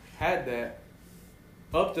Express had that.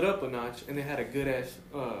 Upped it up a notch, and they had a good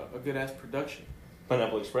ass production.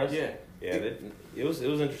 Pineapple Express. Yeah, Yeah. It was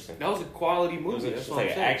interesting. that was a quality It was movie. That's interesting. what Like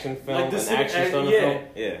I'm an saying. action film, Like the an action stoner yeah. film.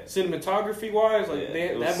 Yeah. Cinematography wise, like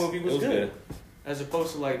Yeah, that movie was good. as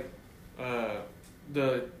opposed to like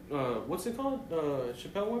the what's it called?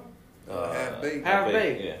 Chappelle one? Half Baked. Half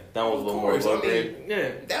Baked. Yeah, that was a Of little more course, I low grade. mean, Yeah.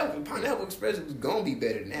 that Pineapple Express was gonna be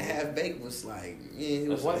better than that. Half Baked was like, yeah, it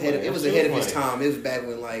was That's ahead of, white it was money. ahead of his That's time. It was back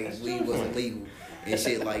when like That's weed still wasn't money. legal and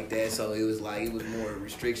shit like that. So it was like it was more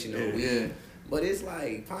restriction on weed. Yeah. But it's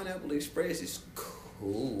like Pineapple Express is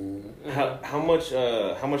cool. How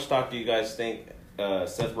much stock do you guys think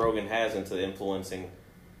Seth Rogen has into influencing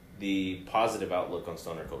the positive outlook on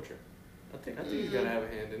stoner culture? I think he's gotta have a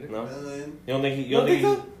hand in it. No, None. you don't think he? You You don't don't think?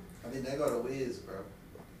 think He, I think that go to Wiz, bro.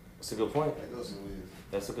 that's a good point. That goes to Wiz.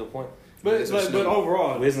 That's a good point. But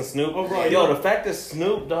overall, Wiz and Snoop. Overall, Yo, yeah. the fact that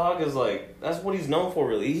Snoop Dogg is like, that's what he's known for.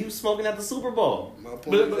 Really, he was smoking at the Super Bowl. My point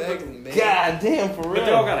But- exactly, man. God damn, for real. but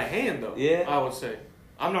they all got a hand though. Yeah. I would say.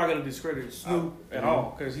 I'm not gonna discredit Snoop at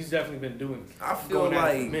all because he's definitely been doing. I feel going at it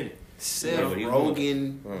for a like minute. Seth Yeah, but he-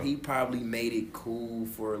 Rogen, he probably made it cool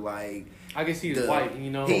for like I can see he's the- white, you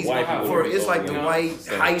know. he's white how people it for works. it's like the You know? white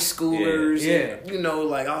So, high schoolers, yeah. and, you know,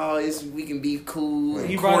 like we can be cool and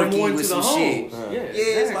He brought him quirky more into with the some shit. homes. Huh. Yeah, Yeah,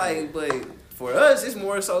 it's exactly. like, but for us, it's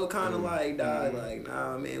more so kind of like, dog, like,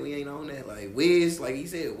 nah, man, we ain't on that. Like Wiz, like he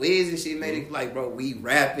said, Wiz and shit made it like, bro, we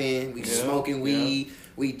rapping, we Yeah, smoking weed,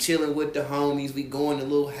 we chilling with the homies, we going to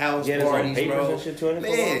little house He had his own parties, papers bro. and shit too in it for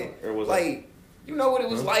a Man, while? Or was like. You know what it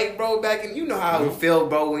was like, bro, back in, you know how it felt,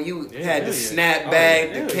 bro, when you Yeah, had the hell yeah. snapback,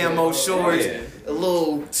 Oh, the yeah, camo yeah. shorts, Yeah. a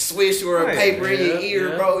little swish or a Right, paper in your yeah, ear,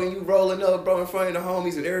 yeah. bro, and you rolling up, bro, in front of the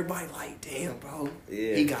homies, and everybody like, damn, bro,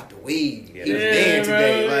 Yeah. he got the weed. Yeah. He was Yeah, there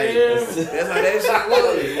today. bro, Like, yeah. that's how that shit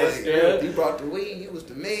was. That's Like, good. he brought the weed, he was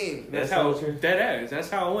the man. That's That's how so true. that ass. That's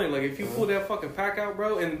how it went. Like if you pull that fucking pack out,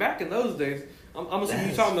 bro, and back in those days, I'm assuming you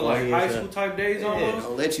That's talking about like funny high as school hell. type days Yeah. almost.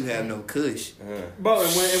 Don't let you have no kush. Bro, and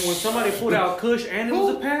when somebody pulled out Kush and it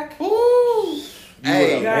was a pack, Ooh. You Hey,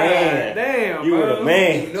 would've- God Man. damn, You bro. were the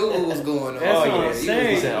man. you knew what was going on. That's what I'm he was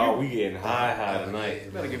saying. He said, like, "Oh, we getting high tonight."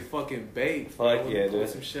 You gotta get fucking baked. Fuck bro. yeah, Pull dude.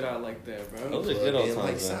 some shit out like that, bro. Those are good old like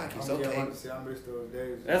times, man. sock, it's I'm okay. getting see, I miss those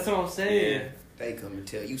days. That's what I'm saying. Yeah. They come and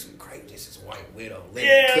tell you some crazy, this is White Widow.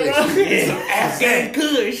 Yeah, Kush. bro. Some Afghan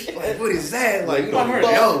Kush. Like, what is that? Like, you I heard,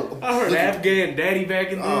 know, I heard Afghan Daddy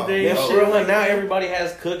back in the Oh, day. Yeah, and for shit real. like Like now, that. everybody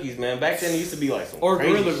has cookies, man. Back then, it used to be like some Or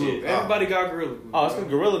crazy Gorilla shit. Glue. Everybody got Gorilla Glue. Oh, it's the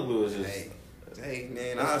Gorilla Glue is just. Hey,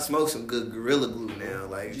 man, I smoke some good Gorilla Glue now.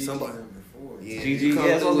 Like, somebody. Yeah, GG, you come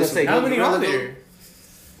yeah, that's what I through was with gonna say. some How good many Gorilla are Glue? there?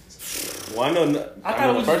 Well, I know. I thought know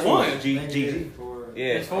it the was first just one one. was GG. Yeah,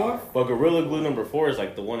 It's four? but Gorilla Glue number 4 is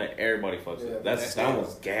like the one that everybody fucks with. Yeah, That that- one's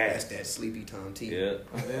That's gas. that Sleepy Tom tea. Yeah,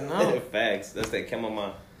 I didn't know. facts. That's that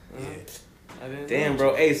chamomile. Yeah. I didn't Damn, know.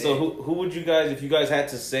 bro. Hey, so who would you guys, if you guys had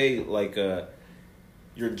to say like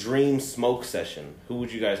your dream smoke session, who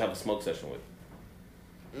would you guys have a smoke session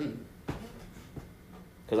with? Mm.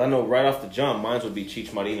 Because I know right off the jump, mine would be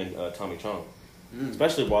Cheech Marin and Tommy Chong. Mm.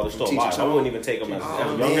 Especially while they're still Cheech and alive. I Chong? wouldn't even take them as Oh,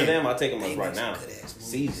 younger man. than them. I take them as They right make now. some good-ass movies.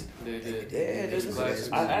 Seasoned. They did. Yeah, It's dude,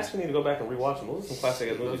 classic I movies. actually need to go back and rewatch them. Those are some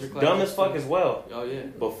classic ass Those are movies. classic Dumb as fuck movies. as well, Oh yeah.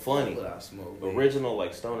 but funny. What I smoke, man. Original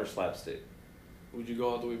like stoner slapstick. Would you go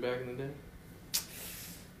all the way back in the day?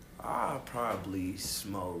 I probably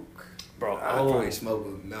smoke. Bro, I probably smoke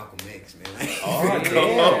with Malcolm X, man. Oh, Come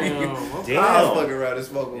damn. on. Okay. I'll fuck Damn. around and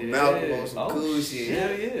smoke with Yeah. Malcolm on some Oh, cool shit.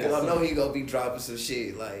 Hell yeah. Cause I know he gonna be dropping some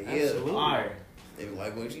shit. Like, Absolutely. Fire. yeah. And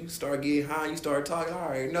like when you start getting high, you start talking. I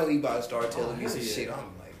already know he about to start telling me hell some yeah. shit. I'm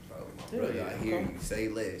like, bro, my Hell brother, yeah. I hear Okay. you. Say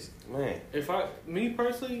less. Man. Me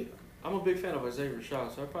personally, I'm a big fan of Isaiah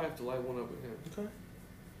Rashad, so I probably have to light one up with him. Okay.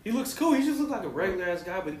 He looks cool. He just looks like a regular ass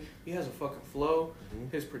guy, but he has a fucking flow.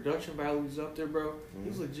 Mhm. His production value is up there, bro.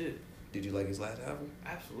 He's legit. Did you like his last album?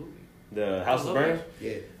 Absolutely. The House I of love Burns? that.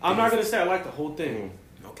 Yeah. I'm Did not you- gonna say I like the whole thing.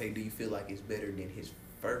 Okay, do you feel like it's better than his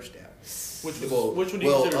first album? Which would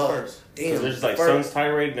you consider first? Damn, So there's the like first- Sun's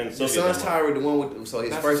Tirade and then The Soviet Sun's Demo. Tirade, the one with so his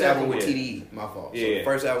That's first the second album with one. TDE, my fault. So Yeah. the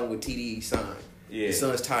first album with TDE signed. Yeah. The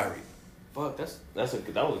Sun's Tirade. Fuck, That was a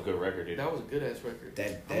good record, dude. that was a good ass record. That I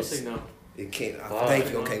would that's say no. it can't. Fuck.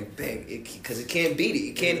 Thank you. Okay, thank it because it can't beat it.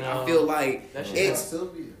 It can't. No. I feel like That shit it's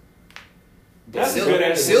Sylvia. That's a Sylvia,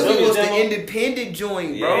 good ass Sylvia was demo. the independent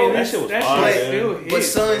joint, Yeah, bro. that shit was That fire, shit man. still hit, But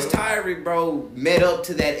Sun's bro. Tirade, bro, met up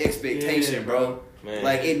to that expectation, Yeah, bro. Man.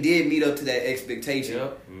 Like it did meet up to that expectation.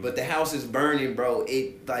 Yep. But the house is burning, bro.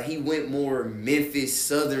 It like he went more Memphis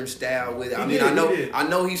Southern style with it. I He mean, did, I know, he did. I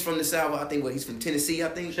know he's from the South. I think he's from Tennessee. I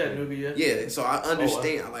think. Chattanooga, yeah. Yeah, so I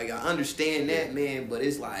understand. wow. Like I understand that, man. But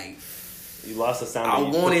it's like You lost the sound. I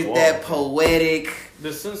that you wanted put that wall. poetic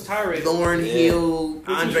The Sun's Tirade. Thornhill Which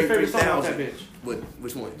was Andre your favorite song off that 3000. bitch? What?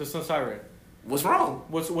 Which one? The Sun's Tirade. What's wrong?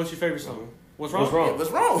 What's your favorite song? What's wrong? What's wrong? Yeah,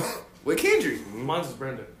 what's wrong with Kendrick? Mine's is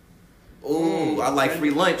Brenda. Ooh, I like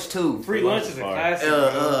Free Lunch too. Free Lunch is a Fire. classic.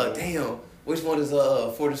 bro. Damn. Which one is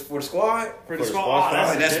for the squad? For the Squad.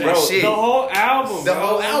 squad. That's Bro, my shit. The whole album. The bro.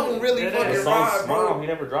 whole album really That fucking is- The song ride, Smile, bro. he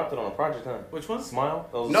never dropped it on a project, huh? Which one? Smile?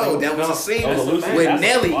 That was a No, single? that was a No, single that was a loose- with that's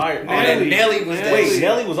Nelly. fire. Oh, that Nelly was that. Wait, shit.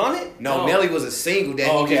 Nelly was on it? No, No. Nelly was a single that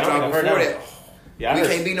Oh, he just okay, I dropped heard before that. that. Yeah, I We heard.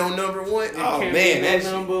 can't be no number one. It Oh can't man, be that no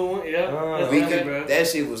shit, number one. Yeah, that's we Nelly, could, bro. that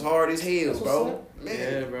shit was hard as hell, That's bro. what's Man,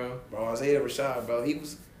 Yeah, bro. bro, Isaiah Rashad, bro,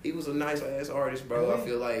 he was a nice ass artist, bro. I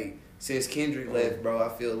feel like since Kendrick left, bro, I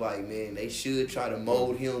feel like, man, they should try to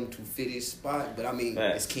mold him to fit his spot. But I mean,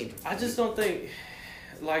 Facts. it's Kendrick. I just don't think,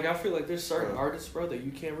 like, I feel like there's certain artists, bro, that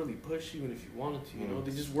you can't really push even if you wanted to. You know, they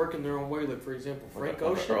just work in their own way. Like, for example, Frank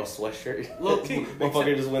Ocean. Earl sweatshirt. Low key.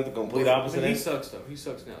 Motherfucker just went the complete opposite But he end. sucks though. He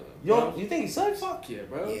sucks now though. Yo, you think he sucks? Fuck yeah,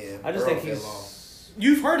 bro. Yeah, I just Earl think fell off. he's.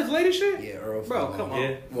 You've heard his latest shit? Yeah, Earl Bro, fell come off. on.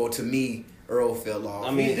 Yeah. Well, to me, Earl fell off.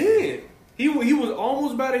 I mean, He did. He was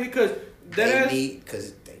almost about to hit because that ass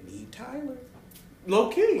because they need Tyler. low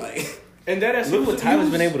key. Like, And that ass. Look what he Tyler's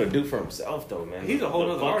was- been able to do for himself, though, man. He's a whole The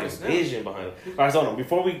nother fucking artist now. vision behind it. All right, so hold on.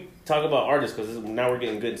 Before we talk about artists, because now we're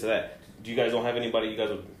getting good into that. Do you guys don't have anybody you guys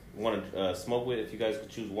would want to smoke with? If you guys could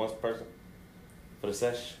choose one person for the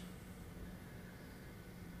sesh,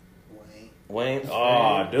 Wayne. Wayne.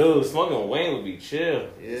 Oh, dude, smoking with Wayne would be chill.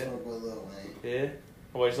 yeah. Smoke with Lil Wayne. Yeah.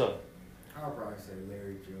 How about yourself? I'll probably say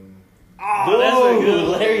Larry June. Oh, Dude, that's a good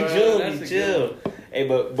one, Larry bro. June That's be a chill. good Hey,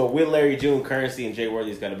 but with Larry June, Currency and Jay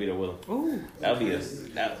Worthy's got to be there with him. one. Ooh. That'd be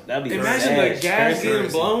that'd be Imagine sad. the gas Currency.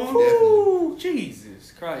 getting blown. Definitely. Ooh,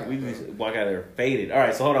 Jesus Christ. We bro. walk out of there faded. All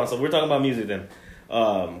right, so hold on. So we're talking about music then.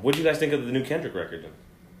 What do you guys think of the new Kendrick record then?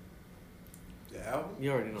 The album?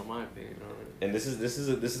 You already know my opinion on it. And this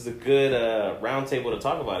is a good round table to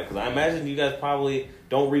talk about it because I imagine you guys probably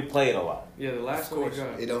don't replay it a lot. Yeah, the last Of one we course,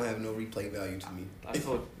 got. it don't have no replay value to me. I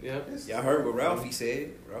told yep. Y'all heard what Ralphie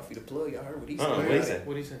said. Ralphie the plug. Y'all heard what he said. What he said?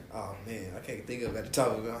 What he say? Oh man, I can't think of it at the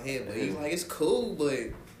top of my head, but he's like, it's cool, but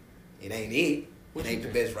it ain't it. What It you ain't the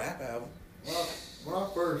think? best rap album. When I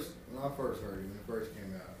first heard it, when it first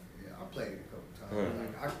came out, yeah, I played it a couple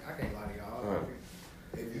times. Like, I can't lie to y'all.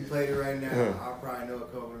 If you played it right now, I'll probably know a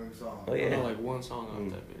couple of them songs. Oh, I yeah. know like one song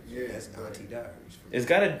off that bitch. Yeah, That's but Auntie Diaries. It's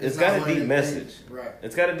got it's a not one of deep them message. things. Right.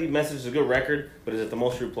 It's got a deep message. It's a good record, but is it the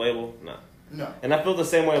most replayable? Nah. No. And I feel the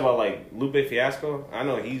same way about like Lupe Fiasco. I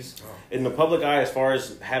know he's in the public eye as far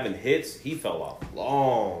as having hits. He fell off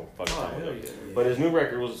long fucking Oh, time hell ago. yeah. But his new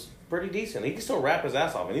record was pretty decent. He can still rap his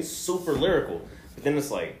ass off, and he's super lyrical. But then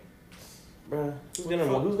it's like, bruh, who's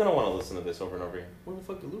gonna want to listen to this over and over again? When the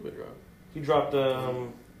fuck did Lupe drop? He dropped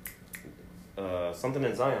something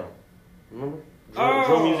in Zion. Remember? Oh.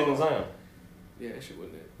 Drill music in Zion. Yeah, that shit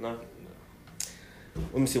wasn't it. No.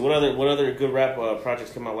 Let me see. What other good rap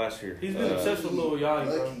projects came out last year? He's been obsessed with Lil Yachty,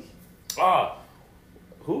 bro. Lucky.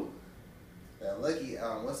 Who? That Lucky.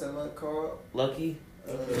 What's that one called? Lucky.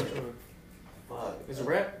 Fuck. Is it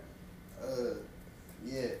rap?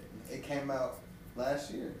 Yeah. It came out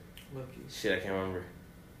last year. Lucky. Shit, I can't remember.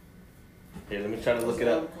 Here, let me try to look What's it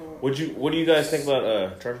that up. one called? What do you guys think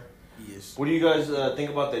about Charger? Yes. What do you guys think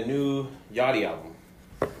about the new Yachty album?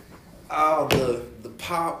 Oh, the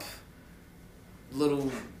pop little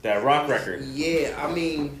That rock record. Yeah, I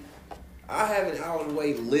mean, I haven't all the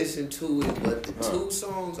way listened to it, but the two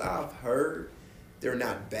songs I've heard, they're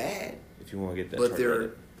not bad, If you want to get that. but Charger they're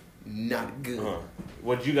record. not good.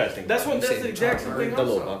 What did you guys think? That's about what. it? That's the exact same thing. That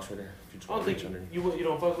little Also. box right there. I don't think you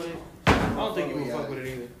don't fuck with it. I don't think you would fuck with it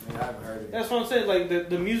either. I haven't heard it. That's what I'm saying. Like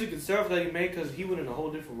the music itself that he made, because he went in a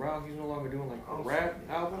whole different route. He's no longer doing like a rap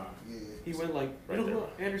album. Yeah. He went like Right you know there.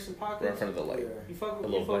 who Anderson Paak Right in is? front of the light. You fuck The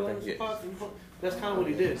with little black Anderson thing, yeah. Paak? That's kind of what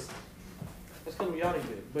he did. That's kind of what Yachty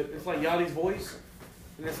did. But it's like Yachty's voice,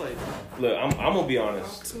 and it's like Look, I'm gonna be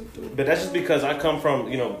honest, but that's just because I come from,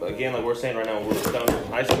 again, like we're saying right now, we're stoner in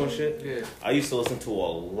high school and shit. yeah. I used to listen to a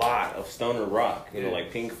lot of stoner rock, Yeah.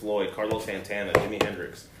 like Pink Floyd, Carlos Santana, Jimi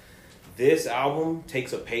Hendrix. This album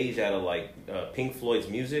takes a page out of like Pink Floyd's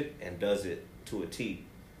music and does it to a T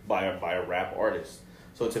by a rap artist.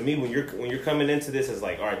 So to me, when you're coming into this as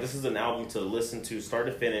like, all right, this is an album to listen to start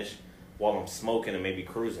to finish while I'm smoking and maybe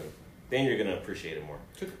cruising, then you're gonna appreciate it more.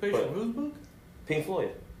 Took a page But- from whose book? Pink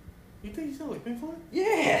Floyd. You think he sound like Pink Floyd?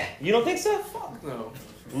 Yeah, you don't think so? Fuck. No.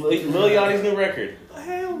 Lil Yachty's new record.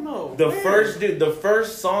 Hell no. The Man.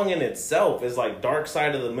 first song in itself is like Dark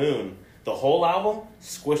Side of the Moon. The whole album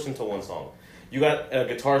squished into one song. You got a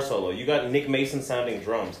guitar solo. You got Nick Mason sounding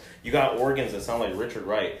drums. You got organs that sound like Richard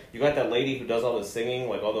Wright. You got that lady who does all the singing,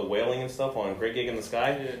 like all the wailing and stuff on Great Gig in the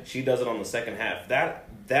Sky. Yeah. She does it on the second half.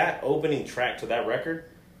 That opening track to that record,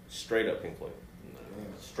 straight up Pink Floyd.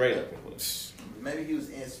 Straight up Pink Floyd. maybe he was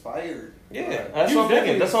inspired. Yeah, Right. that's He what was I'm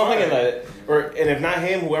thinking. That's what I'm thinking. definitely And if not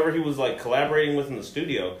him, whoever he was like collaborating with in the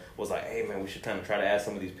studio was like, "Hey man, we should kind of try to add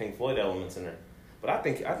some of these Pink Floyd elements in there." But I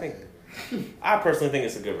personally think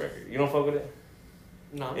it's a good record. You don't fuck with it,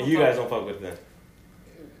 No, and you guys don't fuck with it. Then.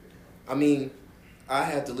 I mean, I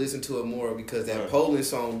have to listen to it more because that Poland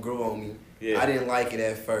song grew on me. Yeah. I didn't like it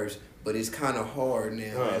at first, but it's kind of hard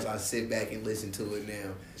now Uh. as I sit back and listen to it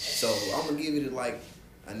now. So I'm gonna give it like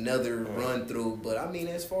another run through. But I mean,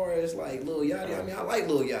 as far as like Lil Yachty, I mean, I like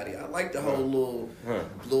Lil Yachty. I like the whole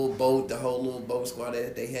little boat, the whole little boat squad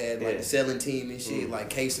that they had, like the selling team and shit, like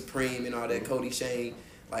K Supreme and all that, Cody Shane.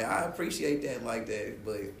 Like I appreciate that like that,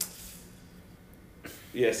 but.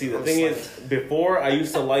 Yeah, see, the I'm thing just is, before I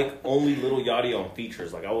used to like only Lil Yachty on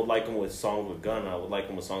features. Like, I would like him with songs with Gunna. I would like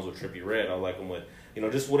him with songs with Trippie Redd. I would like him with,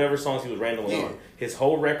 just whatever songs he was randomly on. His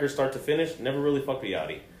whole record, start to finish, never really fucked with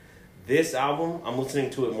Yachty. This album, I'm listening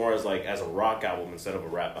to it more as a rock album instead of a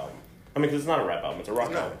rap album. I mean, because it's not a rap album, it's a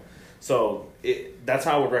rock album. So, that's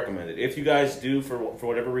how I would recommend it. If you guys do, for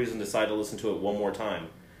whatever reason, decide to listen to it one more time,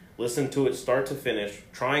 listen to it start to finish,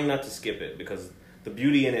 trying not to skip it, because the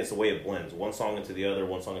beauty in it is the way it blends. One song into the other,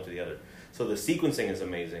 one song into the other. So the sequencing is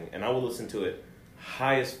amazing, and I will listen to it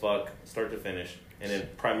high as fuck, start to finish, and then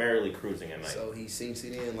primarily cruising at night. So he sinks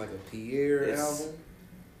it in like a Pierre album?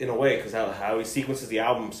 In a way, because how he sequences the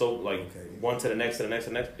album so, one to the next, to the next, to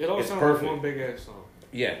the next. It all it's sounds perfect. like one big ass song.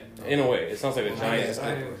 Yeah, in a way. It sounds like a giant...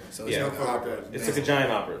 So Yeah. it's like an opera. It's like a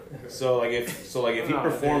giant opera. So if he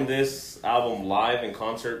performed this album live in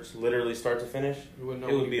concerts, literally start to finish, You wouldn't know.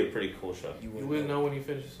 it would be a pretty cool show. You wouldn't know when you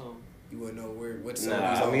finish the song. You wouldn't know what song Nah,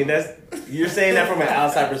 he's I on. mean you're saying that from an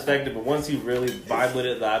outside perspective, but once you really vibe with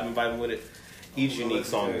it, I've been vibing with it. Each unique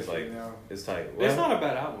song is it's tight. It's not a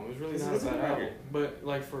bad album. It's really It's not a a bad good album. record. But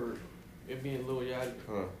like for it being Lil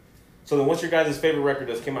Yachty, So then, what's your guys' favorite record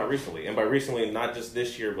that's came out recently? And by recently, not just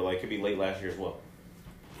this year, but could be late last year as well.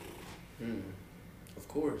 Of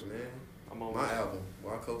course, man. I'm on My album,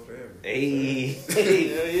 Waco Forever. Hey,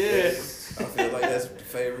 yeah. I feel like that's the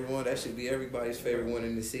favorite one. That should be everybody's favorite one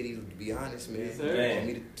in the city, to be honest, man. Yes, sir. You Man. want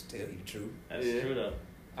me to tell you the truth? That's Yeah. true though.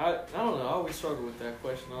 I don't know. I always struggle with that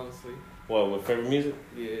question, honestly. What, with favorite music?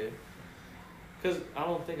 Yeah. Cause I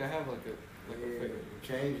don't think I have like a favorite.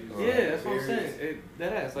 Changes. Yeah, that's what I'm Varies. saying.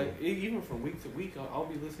 That ass, even from week to week, I'll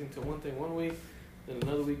be listening to one thing one week, then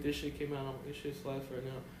another week this shit came out. This shit slaps right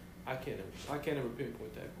now. I can't ever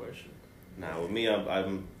pinpoint that question. Nah, with me,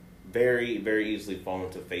 I'm very, very easily fall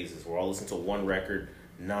into phases where I'll listen to one record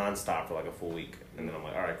nonstop for a full week, and then I'm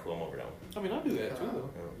like, all right, cool, I'm over that one. I mean, I do that too, though.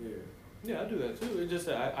 Yeah. Yeah, I do that too. It's just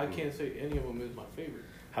that I can't say any of them is my favorite.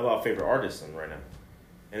 How about favorite artist then right now?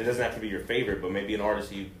 And it doesn't have to be your favorite, but maybe an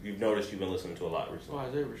artist you've noticed you've been listening to a lot recently. Oh,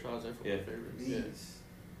 Isaiah Rashad's definitely Yeah. my favorite. These. Yeah.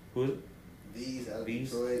 Who is it? These out of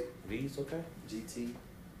These? Detroit. V's, okay. GT.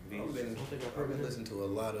 V's. I've been, I don't think I've I've heard been of listening to a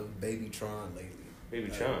lot of Baby Tron lately. Baby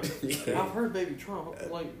Tron. Yeah. I've heard Baby Trump.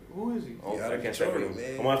 Like, who is he? Oh, Yeah, I can't check Detroit, him.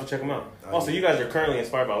 man. I'm gonna have to check him out. Oh, Also, yeah. you guys are currently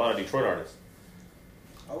inspired by a lot of Detroit artists.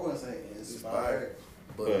 I wouldn't say inspired.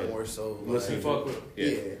 But But more so like, listen You fuck with him. Yeah,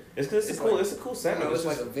 yeah. it's cause it's cool. like- It's a cool You sound. know, it's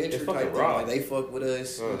like a venture it's type fucking thing. raw. Like they fuck with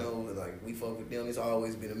us, Uh. you know, like we fuck with them. It's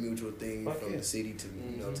always been a mutual thing Fuck from yeah. the city to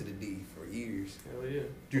to the D for years. Hell yeah.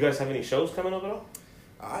 Do you guys have any shows coming up at all?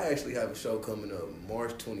 I actually have a show coming up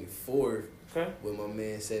March 24th Okay. with my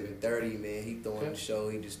man 730. Man, he throwing Okay. the show.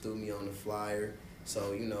 He just threw me on the flyer.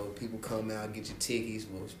 So people come out, get your tickets.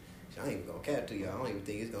 Well, I ain't even gonna cap to y'all. I don't even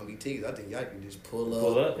think it's gonna be tickets. I think y'all can just pull up.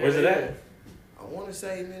 Pull up. Where's it at? I want to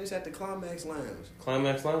say, man, it's at the Climax Lounge.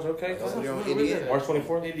 Climax Lounge. Okay. Over there on Where's that Indiana. at? March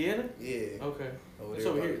 24th. Indiana? Yeah. Okay. Over That's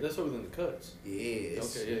there over by- here. That's over in the cuts. Yeah.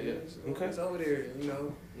 It's, Okay, yeah, yeah. It's, Okay. It's over there.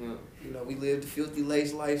 No. We live the filthy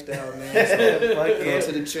lace lifestyle, man. So Fuck come yeah.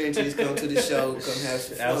 to the trenches, come to the show, come have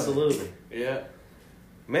some fun. Absolutely. Yeah.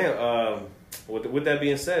 Man, with that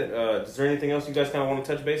being said, is there anything else you guys kind of want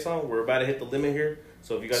to touch base on? We're about to hit the limit here,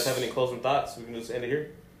 so if you guys have any closing thoughts, we can just end it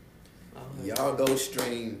here. Y'all go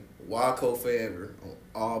stream Waco Forever on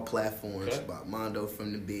all platforms Okay. by Mondo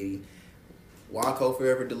from the Biddy. Waco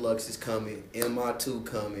Forever Deluxe is coming. MI2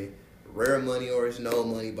 coming. Rare Money or It's No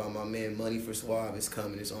Money by my man Money for Suave is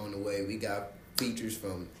coming. It's on the way. We got features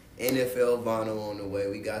from NFL Vinyl on the way.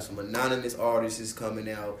 We got some anonymous artists coming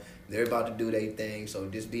out. They're about to do their thing, so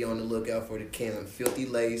just be on the lookout for the can. Filthy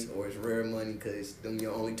Lace or It's Rare Money, because them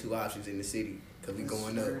your only two options in the city, because we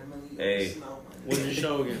going up. Hey. When's your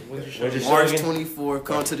show again? When's your show? When's your again? show? March again? 24th,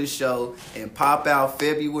 come to the show and pop out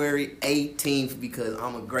February 18th because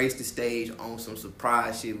I'm going to grace the stage on some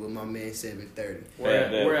surprise shit with my man 730. Where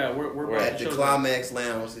at? Yeah, Where at? Where Right. At the Climax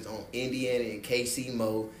Lounge, it's on Indiana and KC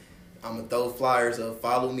Mo. I'm going to throw flyers up.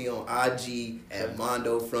 Follow me on IG at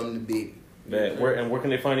Mondo from the Biddy. Bet. Where can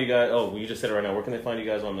they find you guys? Oh, you just said it right now. Where can they find you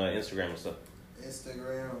guys on Instagram and stuff?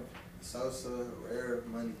 Instagram, Sosa Rare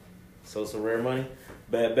Money. Sosa Rare Money.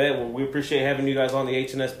 Bet. Well, we appreciate having you guys on the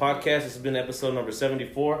HNS podcast. This has been episode number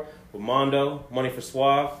 74 with Mondo, Money for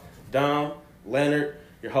Suave, Dom, Leonard,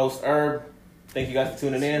 your host Herb. Thank you guys for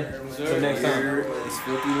tuning in. Until next time. It's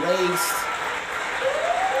filthy laced.